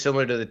very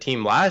similar to the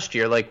team last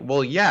year, like,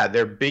 well, yeah,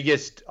 their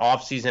biggest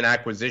offseason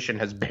acquisition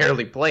has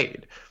barely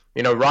played.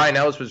 Ryan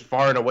Ellis was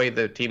far and away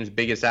the team's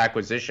biggest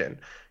acquisition.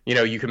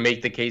 You can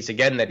make the case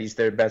again that he's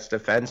their best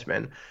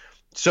defenseman.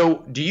 So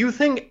do you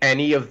think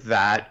any of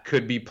that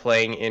could be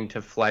playing into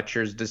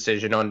Fletcher's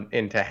decision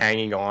into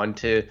hanging on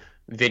to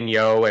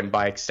Vigneault and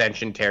by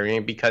extension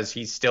Therrien, because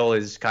he still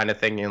is kind of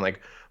thinking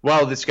like,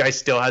 well, this guy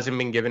still hasn't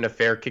been given a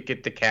fair kick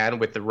at the can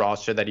with the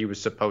roster that he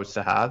was supposed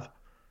to have?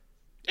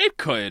 It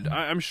could.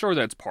 I'm sure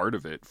that's part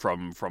of it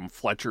from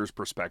Fletcher's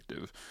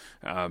perspective.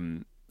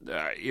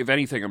 If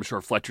anything, I'm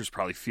sure Fletcher's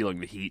probably feeling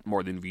the heat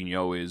more than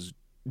Vigneault is,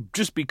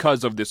 just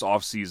because of this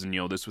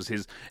offseason. This was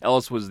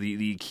Ellis was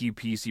the key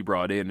piece he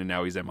brought in, and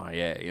now he's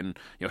MIA. And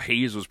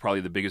Hayes was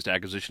probably the biggest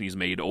acquisition he's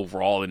made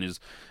overall in his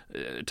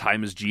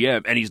time as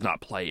GM, and he's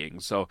not playing.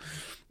 So,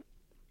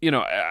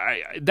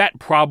 that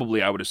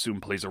probably, I would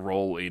assume, plays a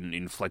role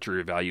in Fletcher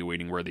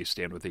evaluating where they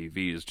stand with AV,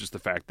 is just the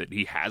fact that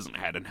he hasn't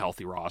had a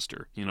healthy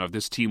roster. If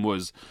this team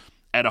was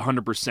at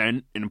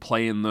 100% and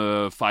playing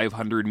the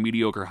 500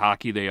 mediocre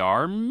hockey they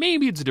are,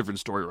 maybe it's a different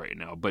story right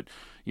now. But,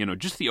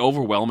 just the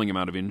overwhelming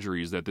amount of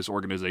injuries that this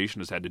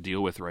organization has had to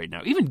deal with right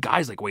now, even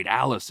guys like Wade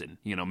Allison,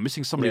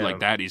 missing somebody like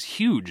that is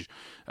huge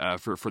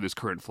for this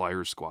current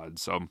Flyers squad.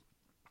 So,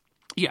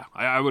 yeah,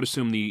 I would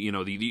assume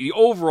the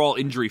overall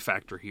injury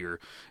factor here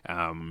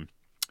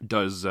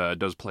does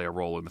play a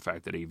role in the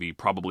fact that AV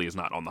probably is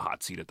not on the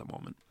hot seat at the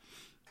moment.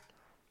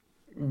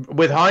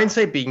 With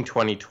hindsight being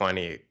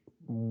 2020,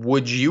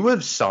 would you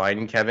have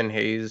signed Kevin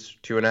Hayes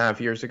 2.5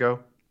 years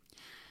ago?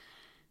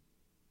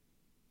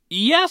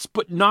 Yes,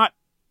 but not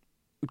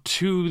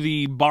to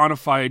the bona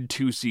fide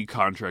 2C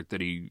contract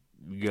that he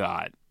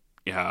got.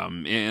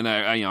 And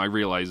I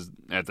realized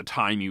at the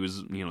time he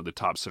was, the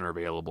top center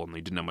available, and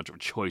they didn't have much of a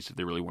choice if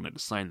they really wanted to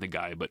sign the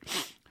guy. But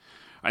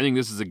I think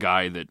this is a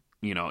guy that,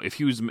 if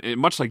he was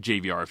much like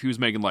JVR, if he was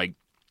making like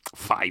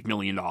 $5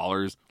 million,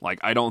 like,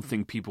 I don't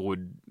think people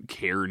would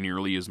care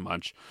nearly as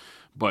much.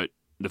 But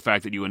the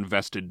fact that you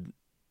invested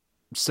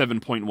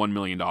 $7.1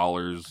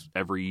 million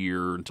every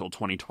year until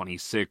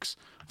 2026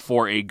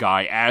 for a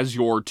guy as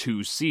your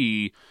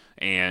 2C,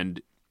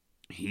 and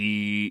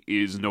he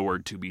is nowhere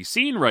to be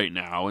seen right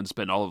now and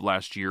spent all of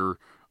last year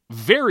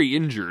very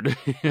injured,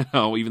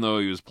 even though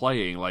he was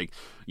playing. Like,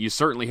 you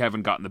certainly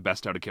haven't gotten the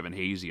best out of Kevin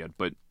Hayes yet,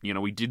 but,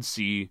 we did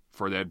see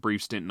for that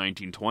brief stint in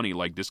 1920,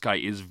 like, this guy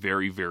is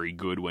very, very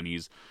good when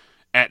he's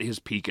at his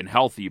peak and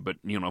healthy, but,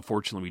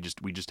 unfortunately,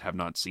 we just have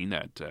not seen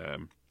that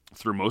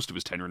through most of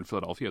his tenure in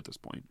Philadelphia at this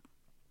point.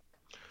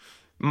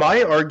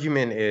 My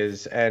argument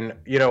is, and,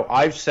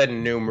 I've said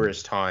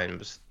numerous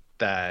times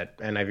that,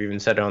 and I've even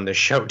said it on this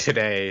show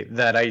today,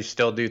 that I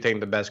still do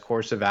think the best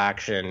course of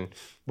action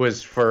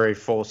was for a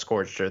full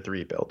Scorched Earth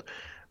rebuild.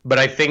 But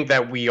I think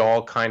that we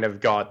all kind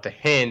of got the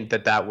hint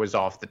that that was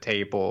off the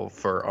table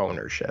for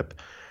ownership.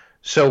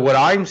 So what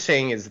I'm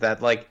saying is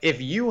that, like,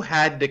 if you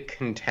had to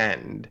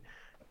contend,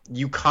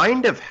 you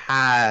kind of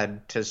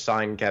had to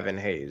sign Kevin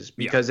Hayes,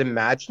 because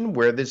imagine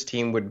where this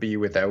team would be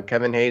without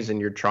Kevin Hayes,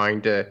 and you're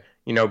trying to,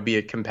 be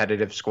a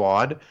competitive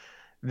squad.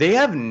 They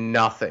have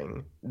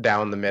nothing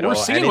down the middle. We're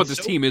seeing what this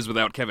team is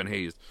without Kevin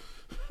Hayes.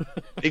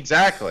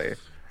 Exactly.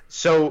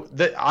 So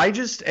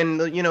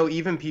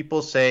even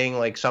people saying,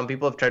 like, some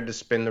people have tried to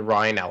spin the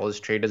Ryan Ellis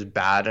trade as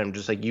bad. I'm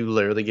just like, you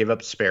literally gave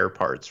up spare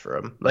parts for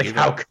him. Like,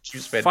 how could you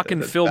spin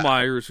fucking Phil bad?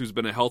 Myers, who's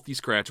been a healthy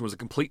scratch and was a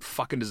complete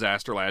fucking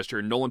disaster last year,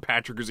 and Nolan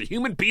Patrick is a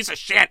human piece of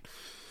shit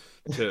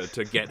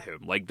to get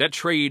him. Like, that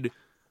trade,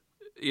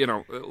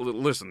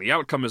 listen, the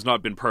outcome has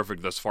not been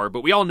perfect thus far,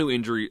 but we all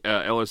knew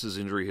Ellis's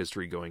injury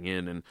history going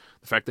in, and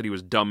the fact that he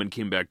was dumb and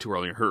came back too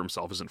early and hurt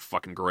himself isn't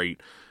fucking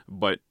great.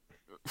 But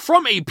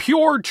from a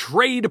pure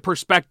trade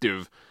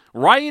perspective,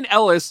 Ryan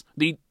Ellis,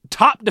 the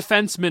top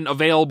defenseman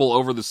available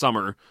over the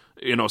summer,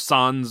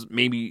 sans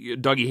maybe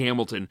Dougie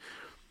Hamilton,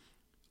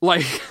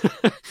 like,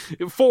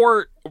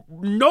 for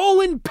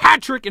Nolan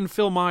Patrick and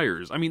Phil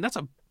Myers. I mean, that's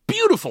a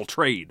beautiful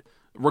trade,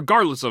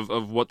 regardless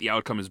of what the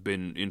outcome has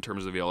been in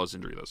terms of the Ellis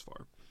injury thus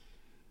far.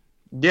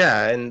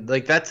 Yeah, and,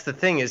 like, that's the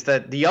thing, is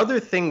that the other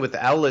thing with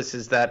Ellis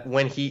is that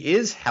when he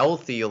is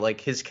healthy,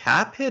 like, his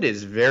cap hit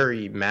is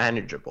very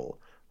manageable.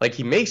 Like,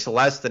 he makes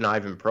less than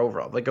Ivan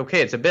Provorov. Like,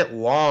 okay, it's a bit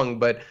long,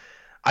 but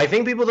I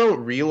think people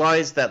don't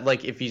realize that,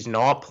 like, if he's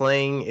not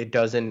playing, it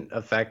doesn't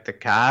affect the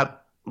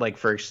cap, like,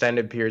 for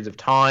extended periods of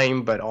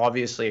time. But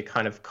obviously it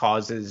kind of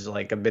causes,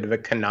 like, a bit of a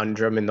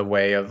conundrum in the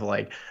way of,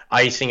 like,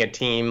 icing a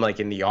team, like,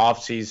 in the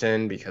off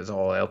season, because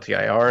all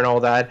LTIR and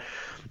all that.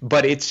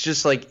 But it's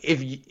just like,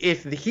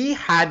 if he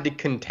had to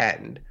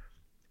contend,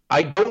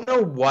 I don't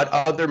know what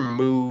other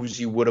moves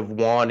you would have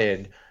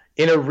wanted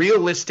in a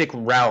realistic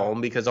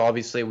realm, because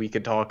obviously we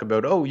could talk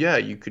about, oh yeah,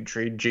 you could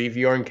trade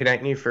JVR and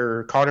Konechny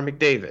for Connor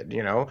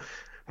McDavid,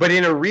 But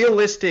in a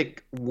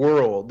realistic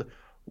world,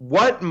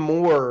 what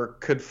more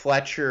could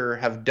Fletcher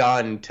have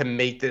done to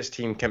make this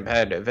team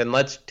competitive? And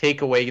let's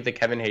take away the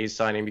Kevin Hayes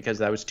signing, because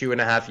that was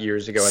 2.5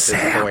 years ago at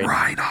this point.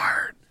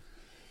 Reinhart.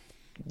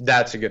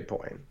 That's a good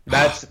point.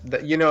 That's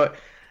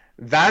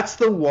that's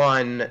the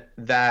one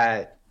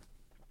that,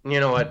 you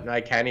know what,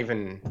 I can't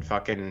even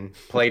fucking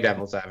play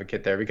devil's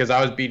advocate there, because I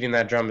was beating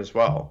that drum as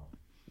well.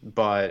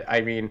 But,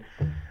 I mean,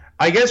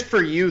 I guess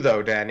for you,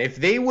 though, Dan, if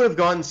they would have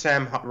gotten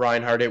Sam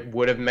Reinhart, it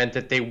would have meant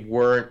that they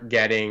weren't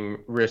getting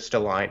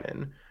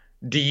Ristolainen.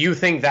 Do you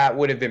think that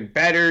would have been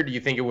better? Do you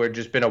think it would have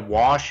just been a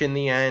wash in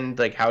the end?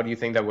 Like, how do you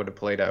think that would have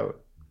played out?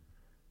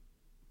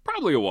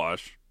 Probably a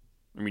wash.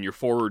 I mean, your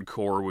forward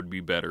core would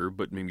be better,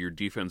 but maybe your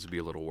defense would be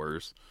a little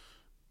worse.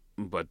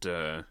 But,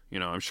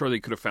 I'm sure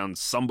they could have found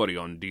somebody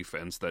on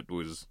defense that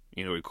was,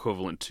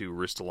 equivalent to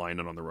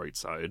Ristolainen on the right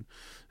side.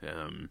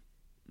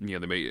 They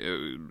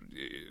may,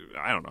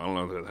 I don't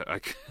know.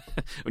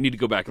 We need to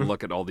go back and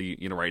look at all the,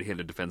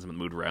 right-handed defensemen that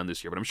moved around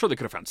this year, but I'm sure they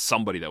could have found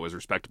somebody that was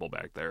respectable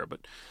back there.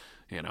 But,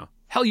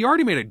 hell, you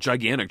already made a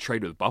gigantic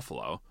trade with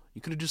Buffalo. You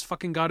could have just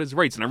fucking got his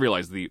rights. And I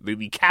realize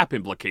the cap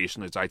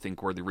implication is, I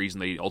think, were the reason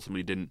they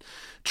ultimately didn't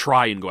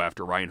try and go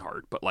after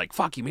Reinhart. But, like,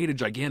 fuck, you made a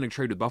gigantic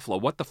trade with Buffalo.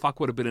 What the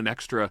fuck would have been an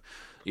extra,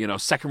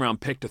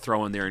 second-round pick to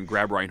throw in there and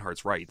grab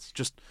Reinhart's rights?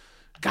 Just,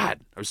 God,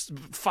 I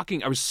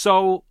was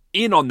so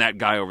in on that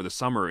guy over the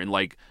summer. And,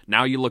 like,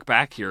 now you look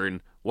back here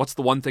and what's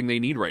the one thing they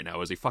need right now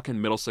is a fucking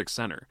middle six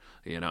center,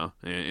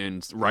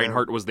 and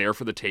Reinhart was there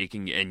for the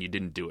taking, and you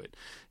didn't do it.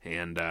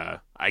 And I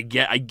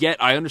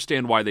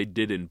understand why they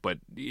didn't, but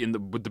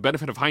with the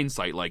benefit of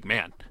hindsight, like,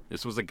 man,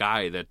 this was a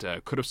guy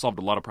that could have solved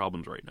a lot of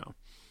problems right now.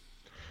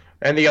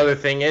 And the other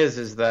thing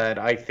is that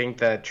I think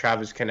that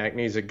Travis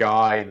Konechny is a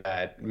guy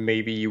that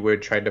maybe you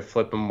would try to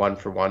flip him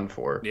 1-for-1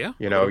 for. Yeah.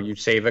 You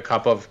save a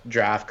cup of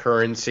draft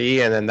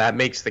currency, and then that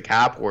makes the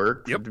cap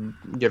work, yep,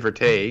 give or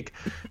take.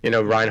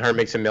 Reinhart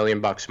makes $1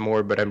 million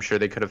more, but I'm sure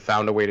they could have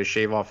found a way to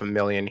shave off $1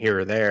 million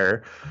here or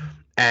there.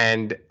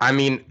 And I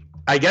mean,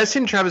 I guess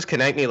in Travis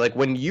Konechny, like,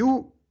 when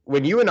you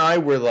and I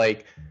were,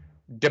 like,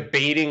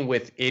 debating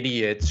with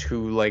idiots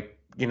who, like,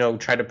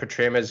 try to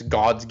portray him as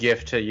God's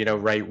gift to,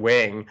 right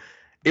wing,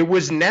 it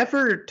was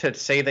never to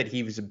say that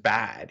he was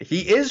bad. He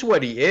is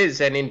what he is,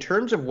 and in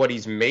terms of what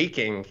he's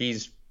making,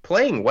 he's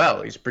playing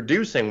well. He's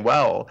producing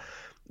well.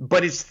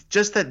 But it's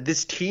just that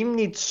this team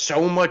needs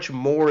so much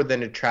more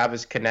than a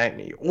Travis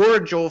Konechny or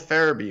a Joel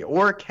Farabee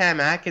or a Cam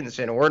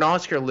Atkinson or an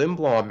Oscar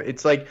Lindblom.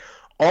 It's like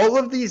all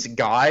of these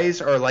guys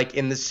are like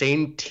in the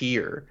same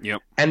tier. Yep.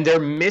 And they're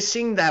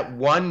missing that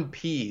one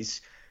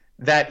piece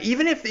that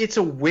even if it's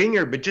a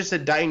winger, but just a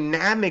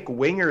dynamic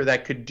winger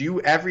that could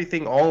do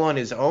everything all on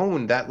his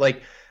own, that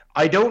like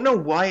I don't know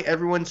why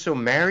everyone's so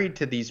married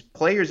to these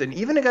players. And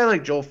even a guy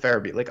like Joel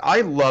Farabee, like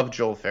I love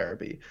Joel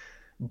Farabee.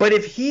 But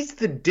if he's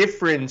the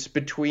difference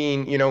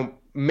between,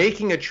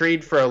 making a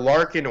trade for a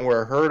Larkin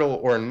or a Hurdle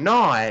or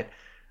not,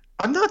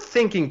 I'm not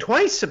thinking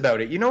twice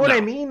about it. You know what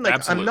I mean? Like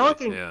absolutely. I'm not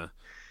getting, Yeah.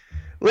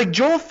 like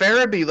Joel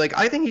Farabee, like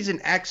I think he's an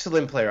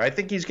excellent player. I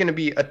think he's going to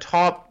be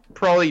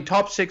probably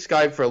top 6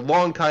 guy for a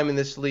long time in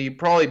this league,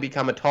 probably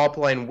become a top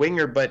line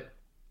winger, but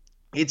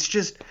it's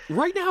just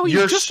right now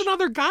he's just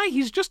another guy.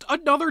 He's just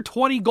another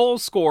 20 goal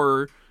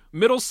scorer,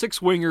 middle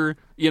 6 winger,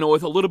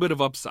 with a little bit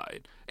of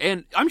upside.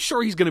 And I'm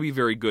sure he's going to be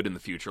very good in the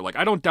future. Like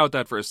I don't doubt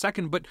that for a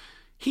second, but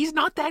he's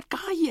not that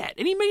guy yet,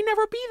 and he may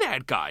never be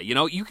that guy.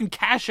 You can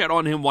cash out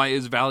on him while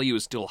his value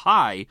is still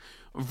high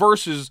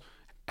versus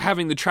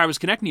having the Travis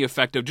Konechny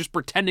effect of just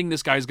pretending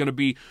this guy's going to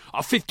be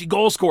a 50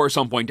 goal scorer at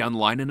some point down the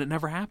line, and it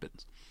never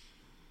happens.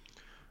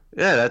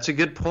 Yeah, that's a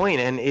good point.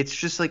 And it's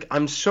just like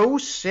I'm so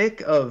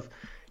sick of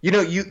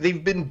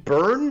they've been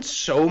burned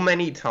so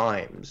many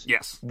times.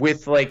 Yes.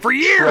 With like for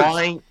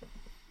years.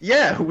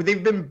 Yeah,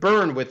 they've been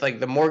burned with like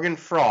the Morgan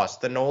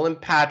Frost, the Nolan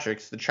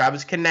Patricks, the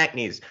Travis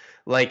Konechnys,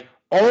 like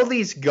all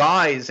these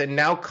guys, and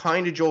now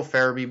kind of Joel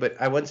Farabee, but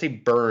I wouldn't say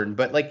burned,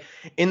 but like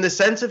in the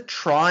sense of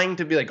trying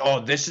to be like, oh,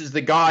 this is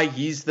the guy,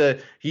 he's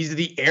the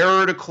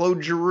heir to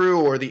Claude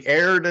Giroux or the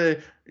heir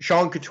to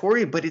Sean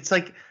Couturier, but it's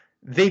like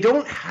they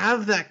don't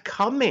have that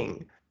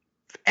coming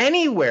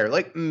anywhere.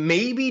 Like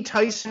maybe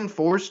Tyson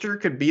Foerster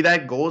could be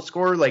that goal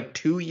scorer like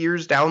 2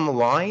 years down the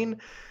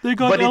line. They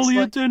got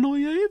Elliot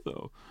Desnoyers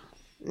though.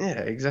 Yeah,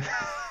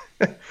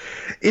 exactly.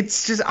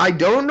 It's just I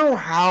don't know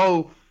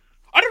how.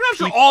 I don't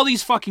know, after all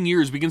these fucking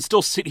years, we can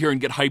still sit here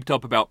and get hyped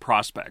up about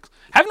prospects.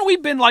 Haven't we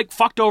been, like,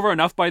 fucked over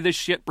enough by this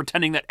shit,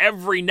 pretending that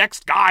every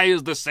next guy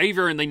is the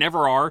savior and they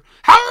never are?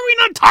 How are we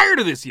not tired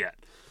of this yet?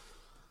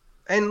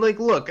 And, like,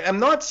 look, I'm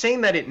not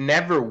saying that it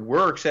never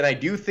works, and I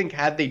do think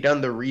had they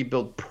done the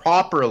rebuild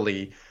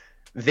properly,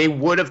 they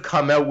would have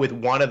come out with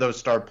one of those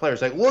star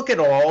players. Like, look at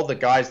all the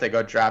guys that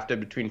got drafted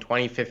between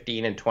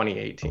 2015 and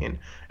 2018,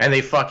 and they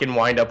fucking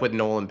wind up with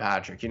Nolan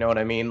Patrick, you know what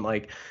I mean?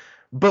 Like...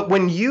 But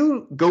when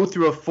you go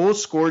through a full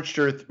scorched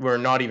earth, or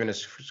not even a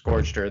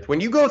scorched earth,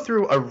 when you go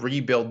through a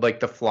rebuild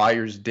like the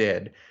Flyers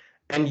did,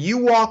 and you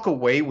walk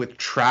away with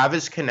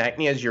Travis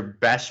Konechny as your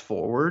best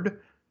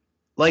forward,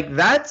 like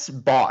that's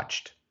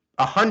botched,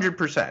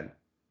 100%.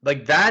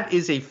 Like that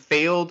is a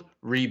failed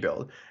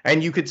rebuild.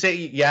 And you could say,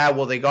 yeah,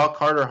 well, they got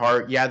Carter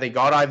Hart. Yeah, they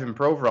got Ivan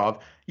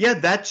Provorov. Yeah,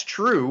 that's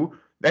true.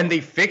 And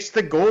they fixed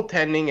the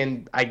goaltending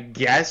and I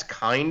guess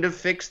kind of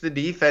fixed the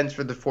defense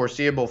for the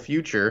foreseeable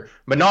future,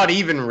 but not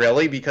even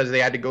really because they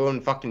had to go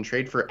and fucking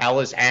trade for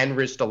Ellis and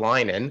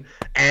Ristolainen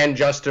and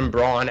Justin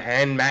Braun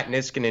and Matt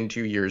Niskanen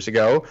 2 years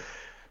ago.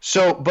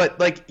 So, but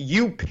like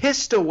you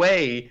pissed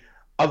away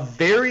a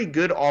very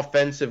good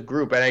offensive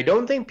group, and I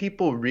don't think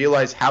people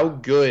realize how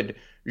good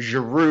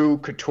Giroux,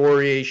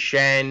 Couturier,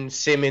 Shen,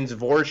 Simmons,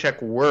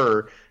 Voracek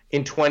were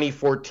in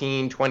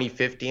 2014,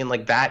 2015,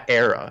 like that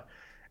era.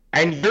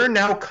 And you're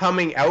now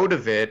coming out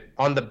of it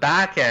on the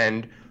back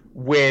end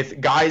with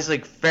guys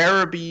like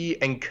Farabee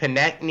and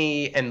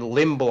Konechny and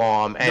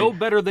Lindblom. And, no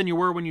better than you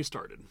were when you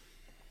started.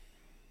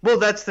 Well,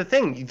 that's the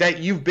thing, that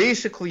you've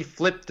basically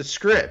flipped the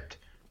script.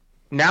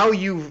 Now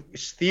you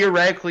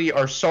theoretically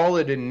are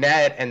solid in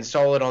net and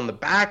solid on the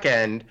back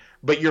end,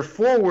 but your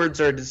forwards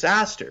are a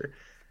disaster.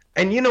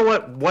 And you know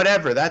what?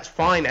 Whatever, that's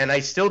fine. And I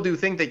still do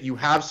think that you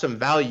have some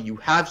value. You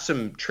have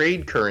some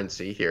trade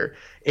currency here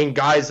in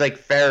guys like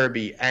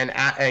Farabee and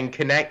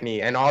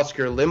Konechny and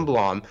Oscar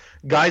Lindblom,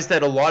 guys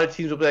that a lot of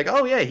teams will be like,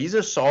 oh, yeah, he's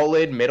a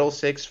solid middle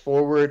six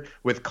forward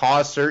with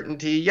cost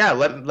certainty. Yeah,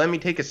 let me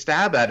take a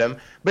stab at him.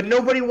 But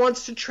nobody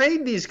wants to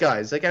trade these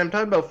guys. Like, I'm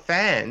talking about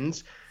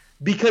fans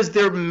because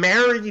they're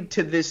married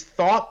to this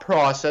thought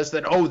process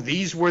that, oh,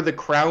 these were the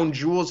crown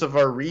jewels of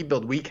our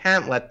rebuild. We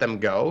can't let them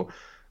go.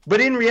 But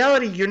in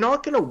reality, you're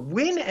not going to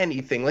win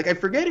anything. Like, I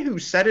forget who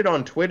said it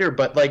on Twitter,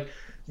 but, like,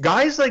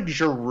 guys like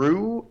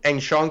Giroux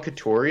and Sean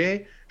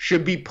Couturier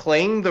should be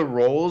playing the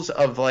roles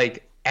of,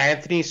 like,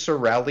 Anthony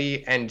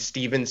Cirelli and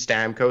Steven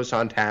Stamkos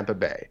on Tampa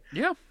Bay.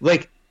 Yeah.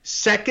 Like,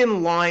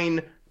 second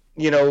line,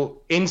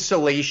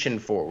 insulation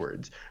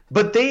forwards.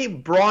 But they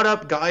brought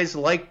up guys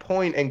like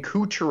Point and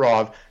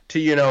Kucherov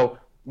to,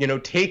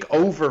 take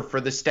over for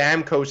the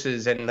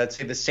Stamkoses and let's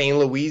say the St.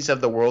 Louis of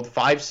the world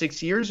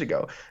 5-6 years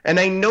ago. And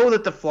I know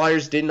that the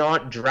Flyers did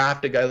not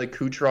draft a guy like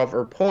Kucherov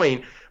or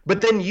Point, but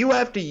then you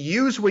have to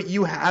use what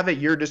you have at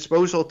your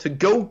disposal to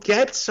go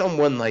get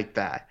someone like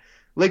that.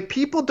 Like,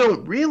 people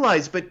don't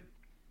realize, but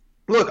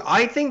look,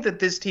 I think that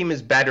this team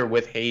is better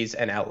with Hayes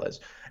and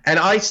Ellis. And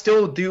I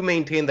still do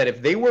maintain that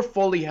if they were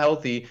fully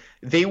healthy,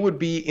 they would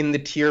be in the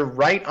tier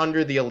right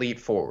under the elite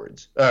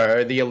forwards,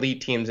 or the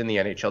elite teams in the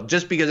NHL,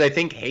 just because I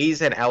think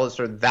Hayes and Ellis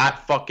are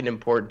that fucking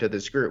important to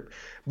this group.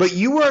 But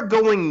you are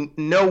going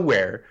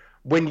nowhere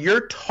when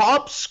your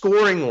top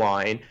scoring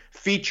line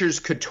features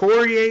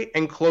Couturier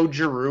and Claude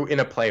Giroux in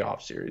a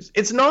playoff series.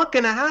 It's not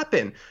going to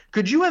happen.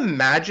 Could you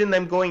imagine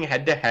them going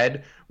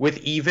head-to-head with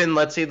even,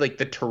 let's say, like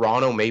the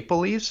Toronto Maple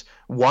Leafs,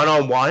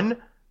 one-on-one?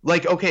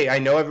 Like, okay, I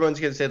know everyone's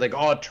going to say, like,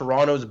 oh,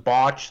 Toronto's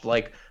botched,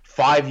 like,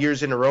 5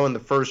 years in a row in the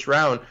first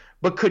round.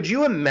 But could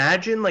you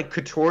imagine, like,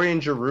 Couturier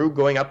and Giroux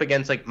going up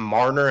against, like,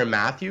 Marner and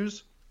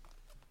Matthews?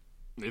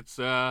 It's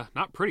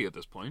not pretty at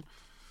this point.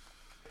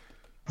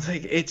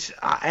 Like, it's...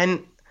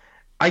 and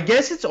I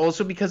guess it's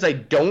also because I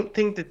don't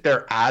think that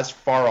they're as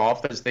far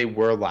off as they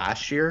were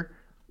last year.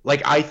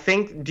 Like, I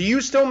think... Do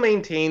you still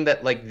maintain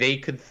that, like, they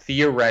could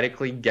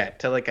theoretically get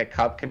to, like, a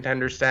cup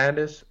contender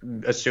status,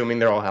 assuming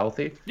they're all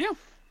healthy? Yeah.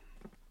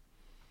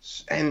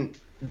 And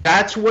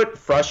that's what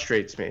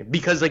frustrates me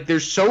because like they're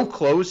so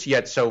close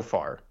yet so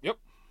far. Yep.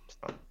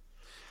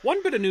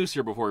 One bit of news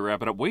here before we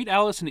wrap it up. Wade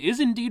Allison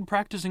is indeed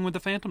practicing with the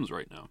Phantoms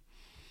right now.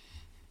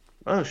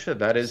 Oh shit,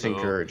 that is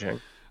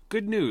encouraging.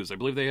 Good news. I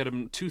believe they had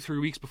him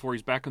 2-3 weeks before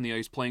he's back on the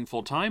ice playing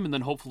full time, and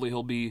then hopefully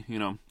he'll be,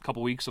 a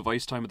couple weeks of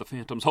ice time with the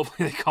Phantoms.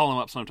 Hopefully they call him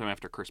up sometime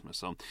after Christmas.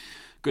 So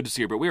good to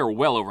see you. But we are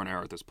well over an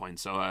hour at this point.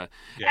 So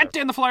at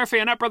Dan the Flyer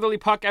Fan, at Brotherly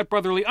Puck, at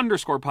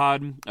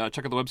Brotherly_pod.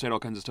 Check out the website, all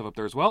kinds of stuff up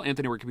there as well.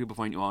 Anthony, where can people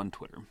find you on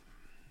Twitter?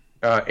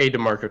 A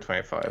DeMarco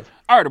 25.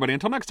 All right, everybody.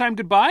 Until next time,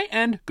 goodbye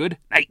and good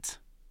night.